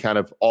Funny, we kind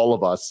of, all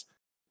of us,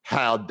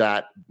 had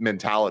that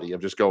mentality of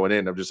just going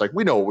in of just like,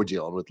 we know what we're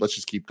dealing with, let's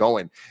just keep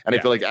going. And I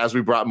feel like as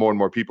we brought more and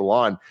more people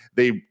on,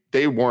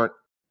 they weren't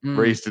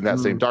raised in that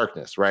same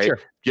darkness, right? Sure.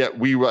 Yet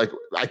we were like,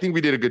 I think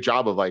we did a good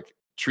job of like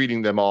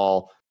treating them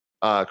all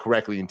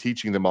correctly and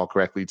teaching them all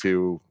correctly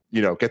to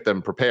get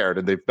them prepared,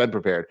 and they've been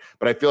prepared.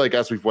 But I feel like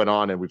as we've went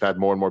on and we've had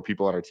more and more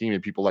people on our team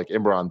and people like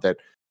Imran that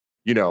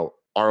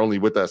are only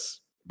with us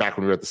back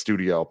when we were at the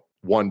studio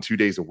 1-2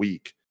 days a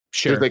week.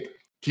 Sure. Like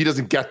he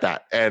doesn't get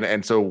that.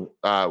 And so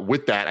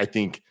with that, I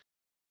think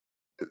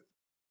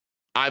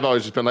I've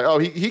always just been like, oh,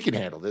 he can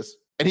handle this.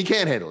 And he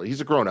can handle it.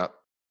 He's a grown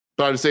up.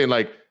 But I'm saying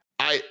like,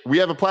 we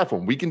have a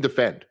platform. We can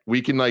defend.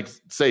 We can like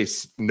say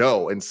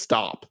no and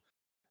stop.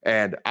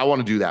 And I want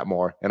to do that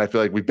more. And I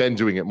feel like we've been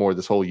doing it more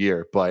this whole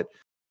year. But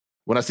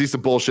when I see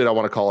some bullshit, I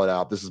want to call it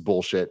out. This is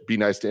bullshit. Be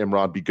nice to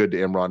Imran. Be good to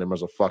Imran.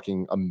 Imran's a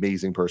fucking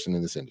amazing person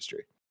in this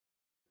industry.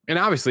 And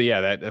obviously,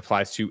 yeah, that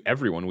applies to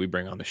everyone we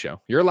bring on the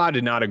show. You're allowed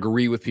to not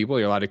agree with people.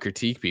 You're allowed to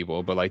critique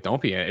people, but like,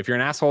 don't be. If you're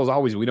an asshole, as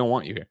always, we don't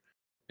want you here.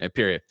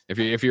 Period.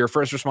 If your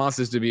first response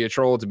is to be a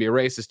troll, to be a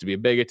racist, to be a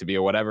bigot, to be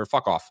a whatever,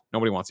 fuck off.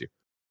 Nobody wants you.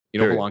 You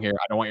don't belong here.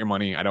 I don't want your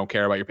money. I don't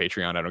care about your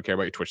Patreon. I don't care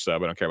about your Twitch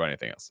sub. I don't care about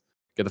anything else.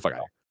 Get the fuck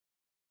out of here.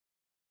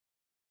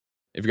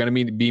 If you're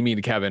gonna be mean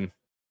to Kevin,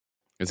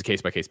 it's a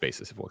case-by-case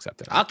basis if we'll accept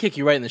it. I'll kick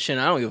you right in the shin.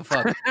 I don't give a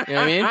fuck. You know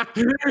what I mean?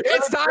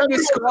 It's time to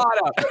squat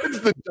up.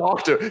 Kevin's the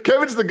doctor.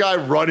 Kevin's the guy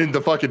running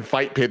the fucking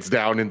fight pits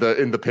down in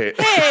the pit.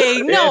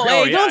 Hey, no,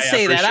 don't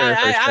say that.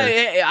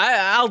 Sure.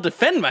 I'll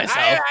defend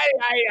myself.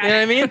 You know what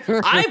I mean?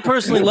 I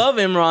personally love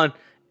Imran,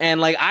 and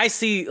like I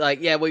see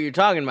like what you're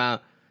talking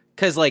about,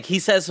 because like he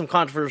says some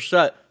controversial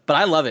stuff, but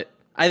I love it.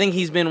 I think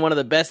he's been one of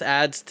the best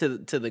adds to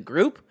the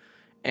group.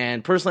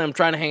 And personally, I'm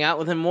trying to hang out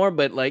with him more,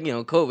 but like,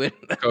 COVID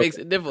makes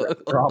it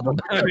difficult. Problem.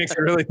 It makes it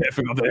really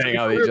difficult to hang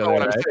out with each other.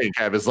 What I'm saying,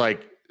 Kev, is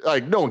like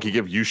no one can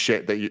give you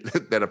shit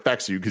that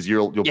affects you because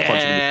you'll punch him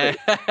in the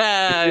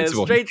face.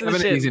 Straight to the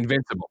shit. He's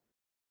invincible.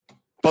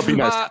 But be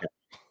nice.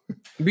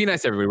 Be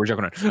nice to everybody. We're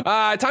joking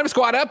around. Time to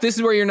squad up. This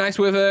is where you're nice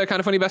with Kind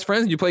of Funny best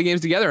friends. You play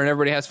games together and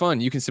everybody has fun.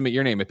 You can submit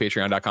your name at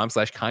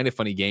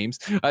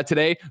patreon.com/kindoffunnygames.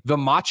 Today, the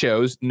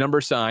Machos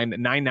 #sign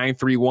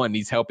 9931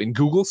 needs help in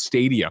Google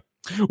Stadia.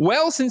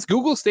 Well, since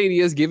Google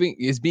Stadia is giving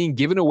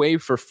away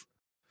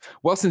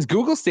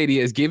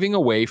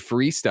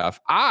free stuff,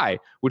 I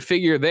would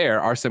figure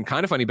there are some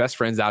Kind of Funny best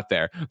friends out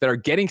there that are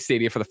getting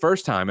Stadia for the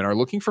first time and are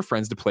looking for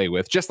friends to play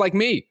with, just like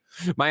me.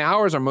 My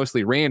hours are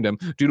mostly random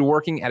due to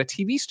working at a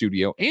TV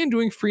studio and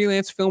doing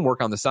freelance film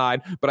work on the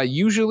side, but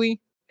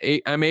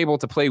I'm able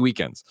to play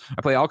weekends.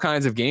 I play all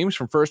kinds of games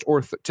from first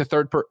or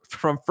third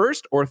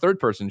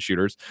person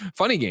shooters,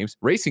 funny games,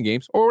 racing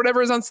games, or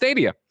whatever is on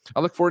Stadia.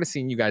 I look forward to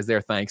seeing you guys there.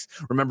 Thanks.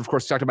 Remember, of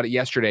course, we talked about it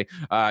yesterday.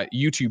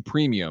 YouTube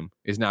Premium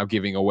is now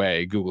giving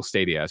away Google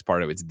Stadia as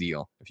part of its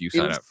deal. If you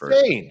sign up for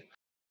it.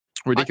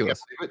 Ridiculous.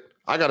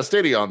 I got a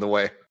Stadia on the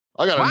way.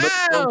 I got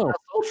a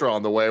Ultra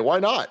on the way. Why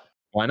not?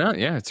 Why not?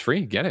 Yeah, it's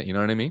free. Get it. You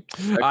know what I mean?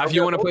 If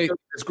you want to play,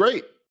 it's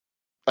great.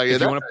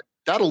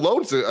 that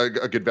alone's a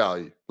good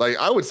value. Like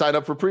I would sign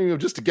up for premium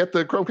just to get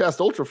the Chromecast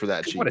Ultra for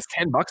that cheap. What is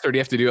 $10, or do you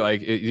have to do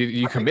like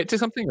you commit to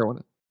something or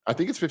what? I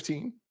think it's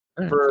 15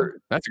 Right, for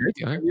that's a great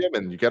deal. premium,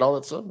 and you get all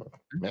that stuff.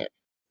 Man.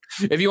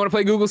 If you want to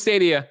play Google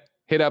Stadia,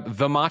 hit up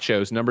the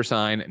Machos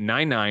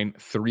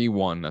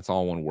 #9931. That's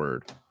all one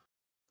word.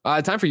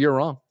 Time for You're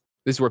Wrong.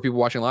 This is where people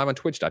watching live on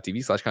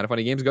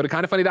twitch.tv/kindoffunnygames go to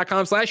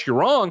kindoffunny.com/you're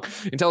wrong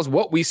and tell us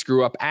what we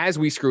screw up as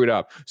we screw it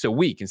up so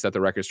we can set the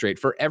record straight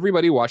for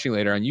everybody watching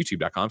later on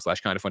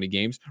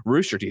youtube.com/kindoffunnygames,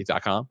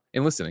 roosterteeth.com,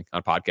 and listening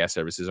on podcast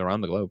services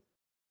around the globe.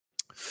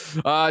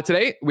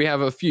 Today we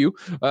have a few.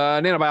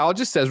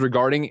 Nanobiologist says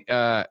regarding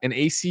an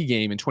AC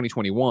game in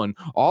 2021,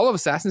 all of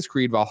Assassin's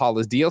Creed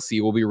Valhalla's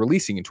DLC will be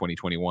releasing in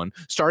 2021,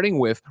 starting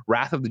with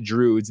Wrath of the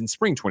Druids in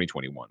spring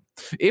 2021.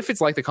 If it's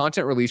like the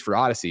content released for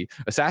Odyssey,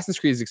 Assassin's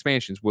Creed's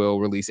expansions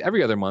will release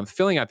every other month,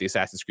 filling out the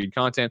Assassin's Creed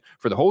content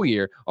for the whole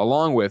year,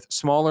 along with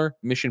smaller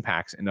mission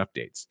packs and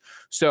updates.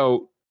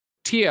 So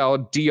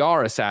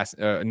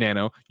TLDR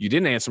Nano, you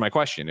didn't answer my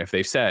question. If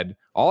they've said,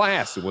 all I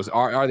asked was,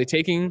 are they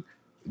taking?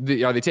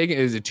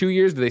 Is it 2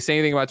 years? Do they say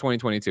anything about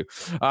 2022?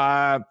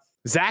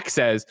 Zach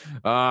says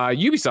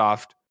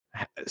Ubisoft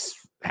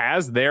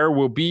there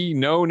will be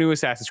no new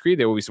Assassin's Creed.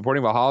 They will be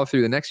supporting Valhalla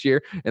through the next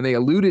year, and they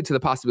alluded to the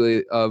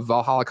possibility of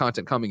Valhalla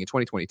content coming in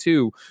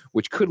 2022,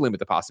 which could limit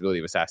the possibility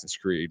of Assassin's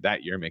Creed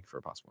that year, making for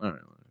a possible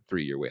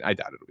 3-year wait. I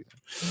doubt it'll be there.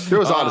 There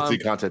was Odyssey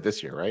content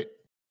this year, right?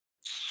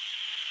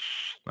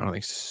 I don't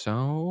think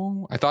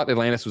so. I thought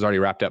Atlantis was already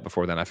wrapped up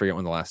before then. I forget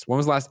when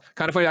was the last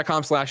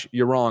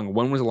kindoffunny.com/you're wrong.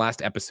 When was the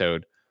last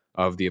episode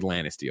of the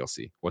Atlantis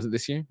DLC? Was it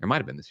this year? It might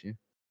have been this year.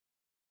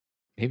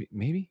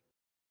 Maybe.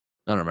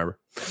 I don't remember.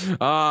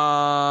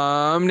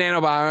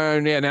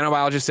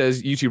 Nanobiologist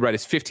says YouTube Red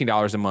is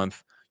 $15 a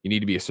month. You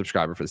need to be a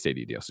subscriber for the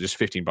Stadia deal. So just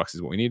 $15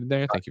 is what we needed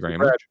there. Thank you very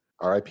much.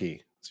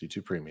 RIP. It's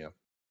YouTube Premium.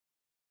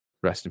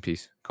 Rest in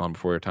peace. Gone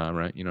before your time,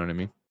 right? You know what I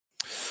mean?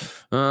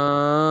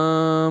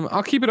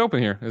 I'll keep it open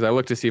here as I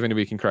look to see if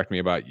anybody can correct me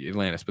about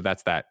Atlantis, but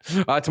that's that.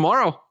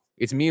 Tomorrow,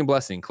 it's me and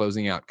Blessing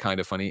closing out Kind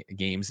of Funny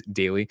Games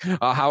Daily.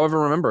 However,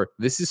 remember,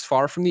 this is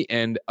far from the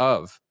end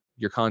of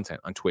your content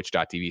on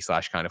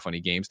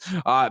twitch.tv/kindoffunnygames.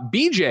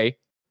 BJ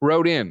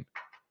wrote in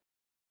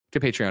to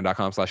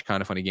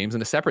patreon.com/kindoffunnygames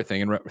and a separate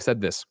thing and said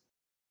this.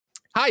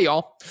 Hi,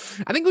 y'all.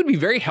 I think it would be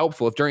very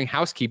helpful if during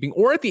housekeeping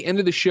or at the end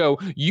of the show,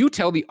 you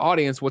tell the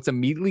audience what's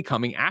immediately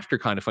coming after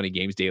Kind of Funny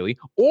Games Daily,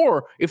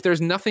 or if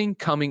there's nothing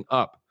coming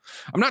up.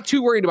 I'm not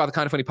too worried about the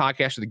Kind of Funny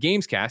podcast or the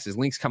Gamescast, as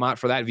links come out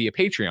for that via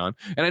Patreon,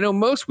 and I know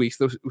most weeks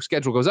the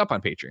schedule goes up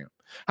on Patreon.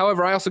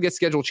 However, I also get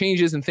schedule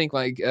changes and think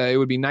like it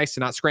would be nice to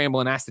not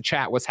scramble and ask the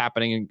chat what's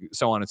happening and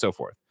so on and so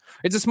forth.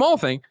 It's a small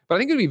thing, but I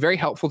think it would be very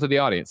helpful to the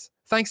audience.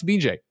 Thanks,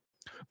 BJ.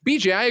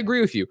 BJ, I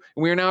agree with you.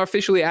 We are now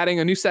officially adding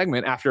a new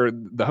segment after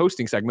the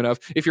hosting segment of,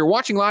 if you're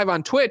watching live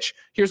on Twitch,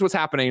 here's what's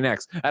happening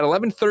next. At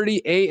 11:30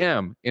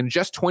 a.m., in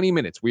just 20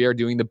 minutes, we are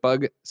doing the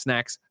Bug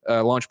Snacks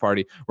launch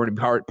party. We're going to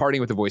be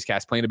partying with the voice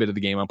cast, playing a bit of the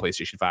game on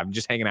PlayStation 5, and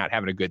just hanging out,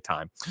 having a good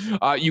time.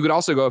 You could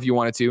also go, if you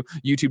wanted to,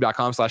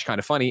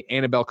 youtube.com/kindoffunny.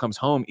 Annabelle Comes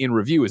Home in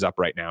review is up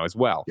right now as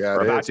well. Yeah,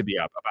 or about to be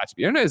up.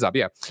 It is up,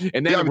 yeah.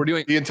 And then we're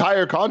doing... The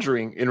entire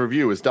Conjuring in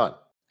review is done.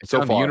 So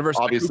far, the universe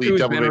obviously,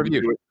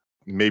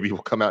 maybe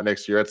will come out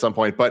next year at some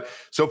point. But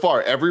so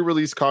far, every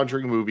released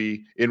Conjuring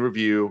movie in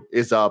review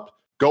is up.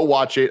 Go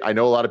watch it. I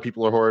know a lot of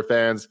people are horror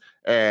fans,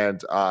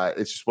 and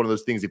it's just one of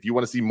those things. If you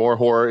want to see more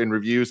horror in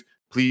reviews,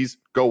 please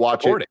go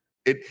watch it.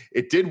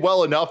 It did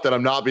well enough that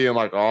I'm not being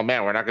like, oh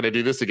man, we're not going to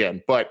do this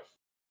again. But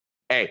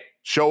hey,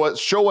 show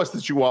us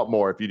that you want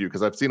more if you do,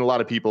 because I've seen a lot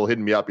of people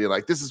hitting me up being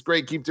like, this is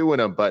great, keep doing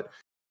them, but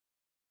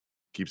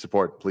keep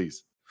supporting,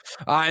 please.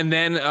 And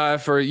then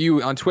for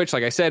you on Twitch,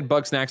 like I said,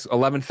 Bug Snacks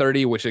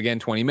 11:30, which again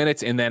 20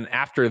 minutes, and then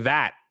after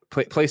that,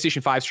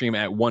 PlayStation 5 stream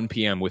at 1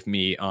 p.m. with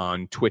me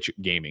on Twitch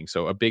Gaming.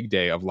 So a big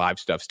day of live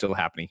stuff still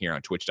happening here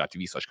on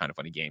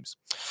twitch.tv/kindoffunnygames.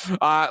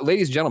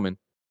 Ladies and gentlemen,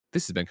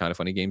 this has been Kind of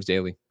Funny Games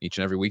Daily. Each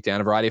and every weekday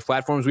on a variety of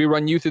platforms, we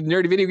run you through the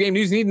nerdy video game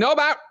news you need to know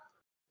about.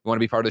 You want to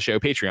be part of the show,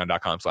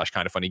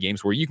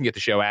 patreon.com/kindoffunnygames, where you can get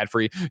the show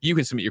ad-free. You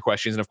can submit your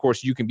questions. And of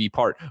course, you can be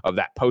part of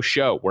that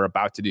post-show we're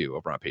about to do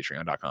over on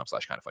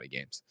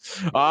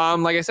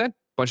patreon.com/kindoffunnygames. Like I said,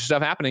 bunch of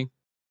stuff happening.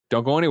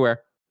 Don't go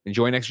anywhere.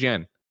 Enjoy next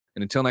gen.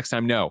 And until next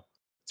time, know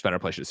it's been our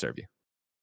pleasure to serve you.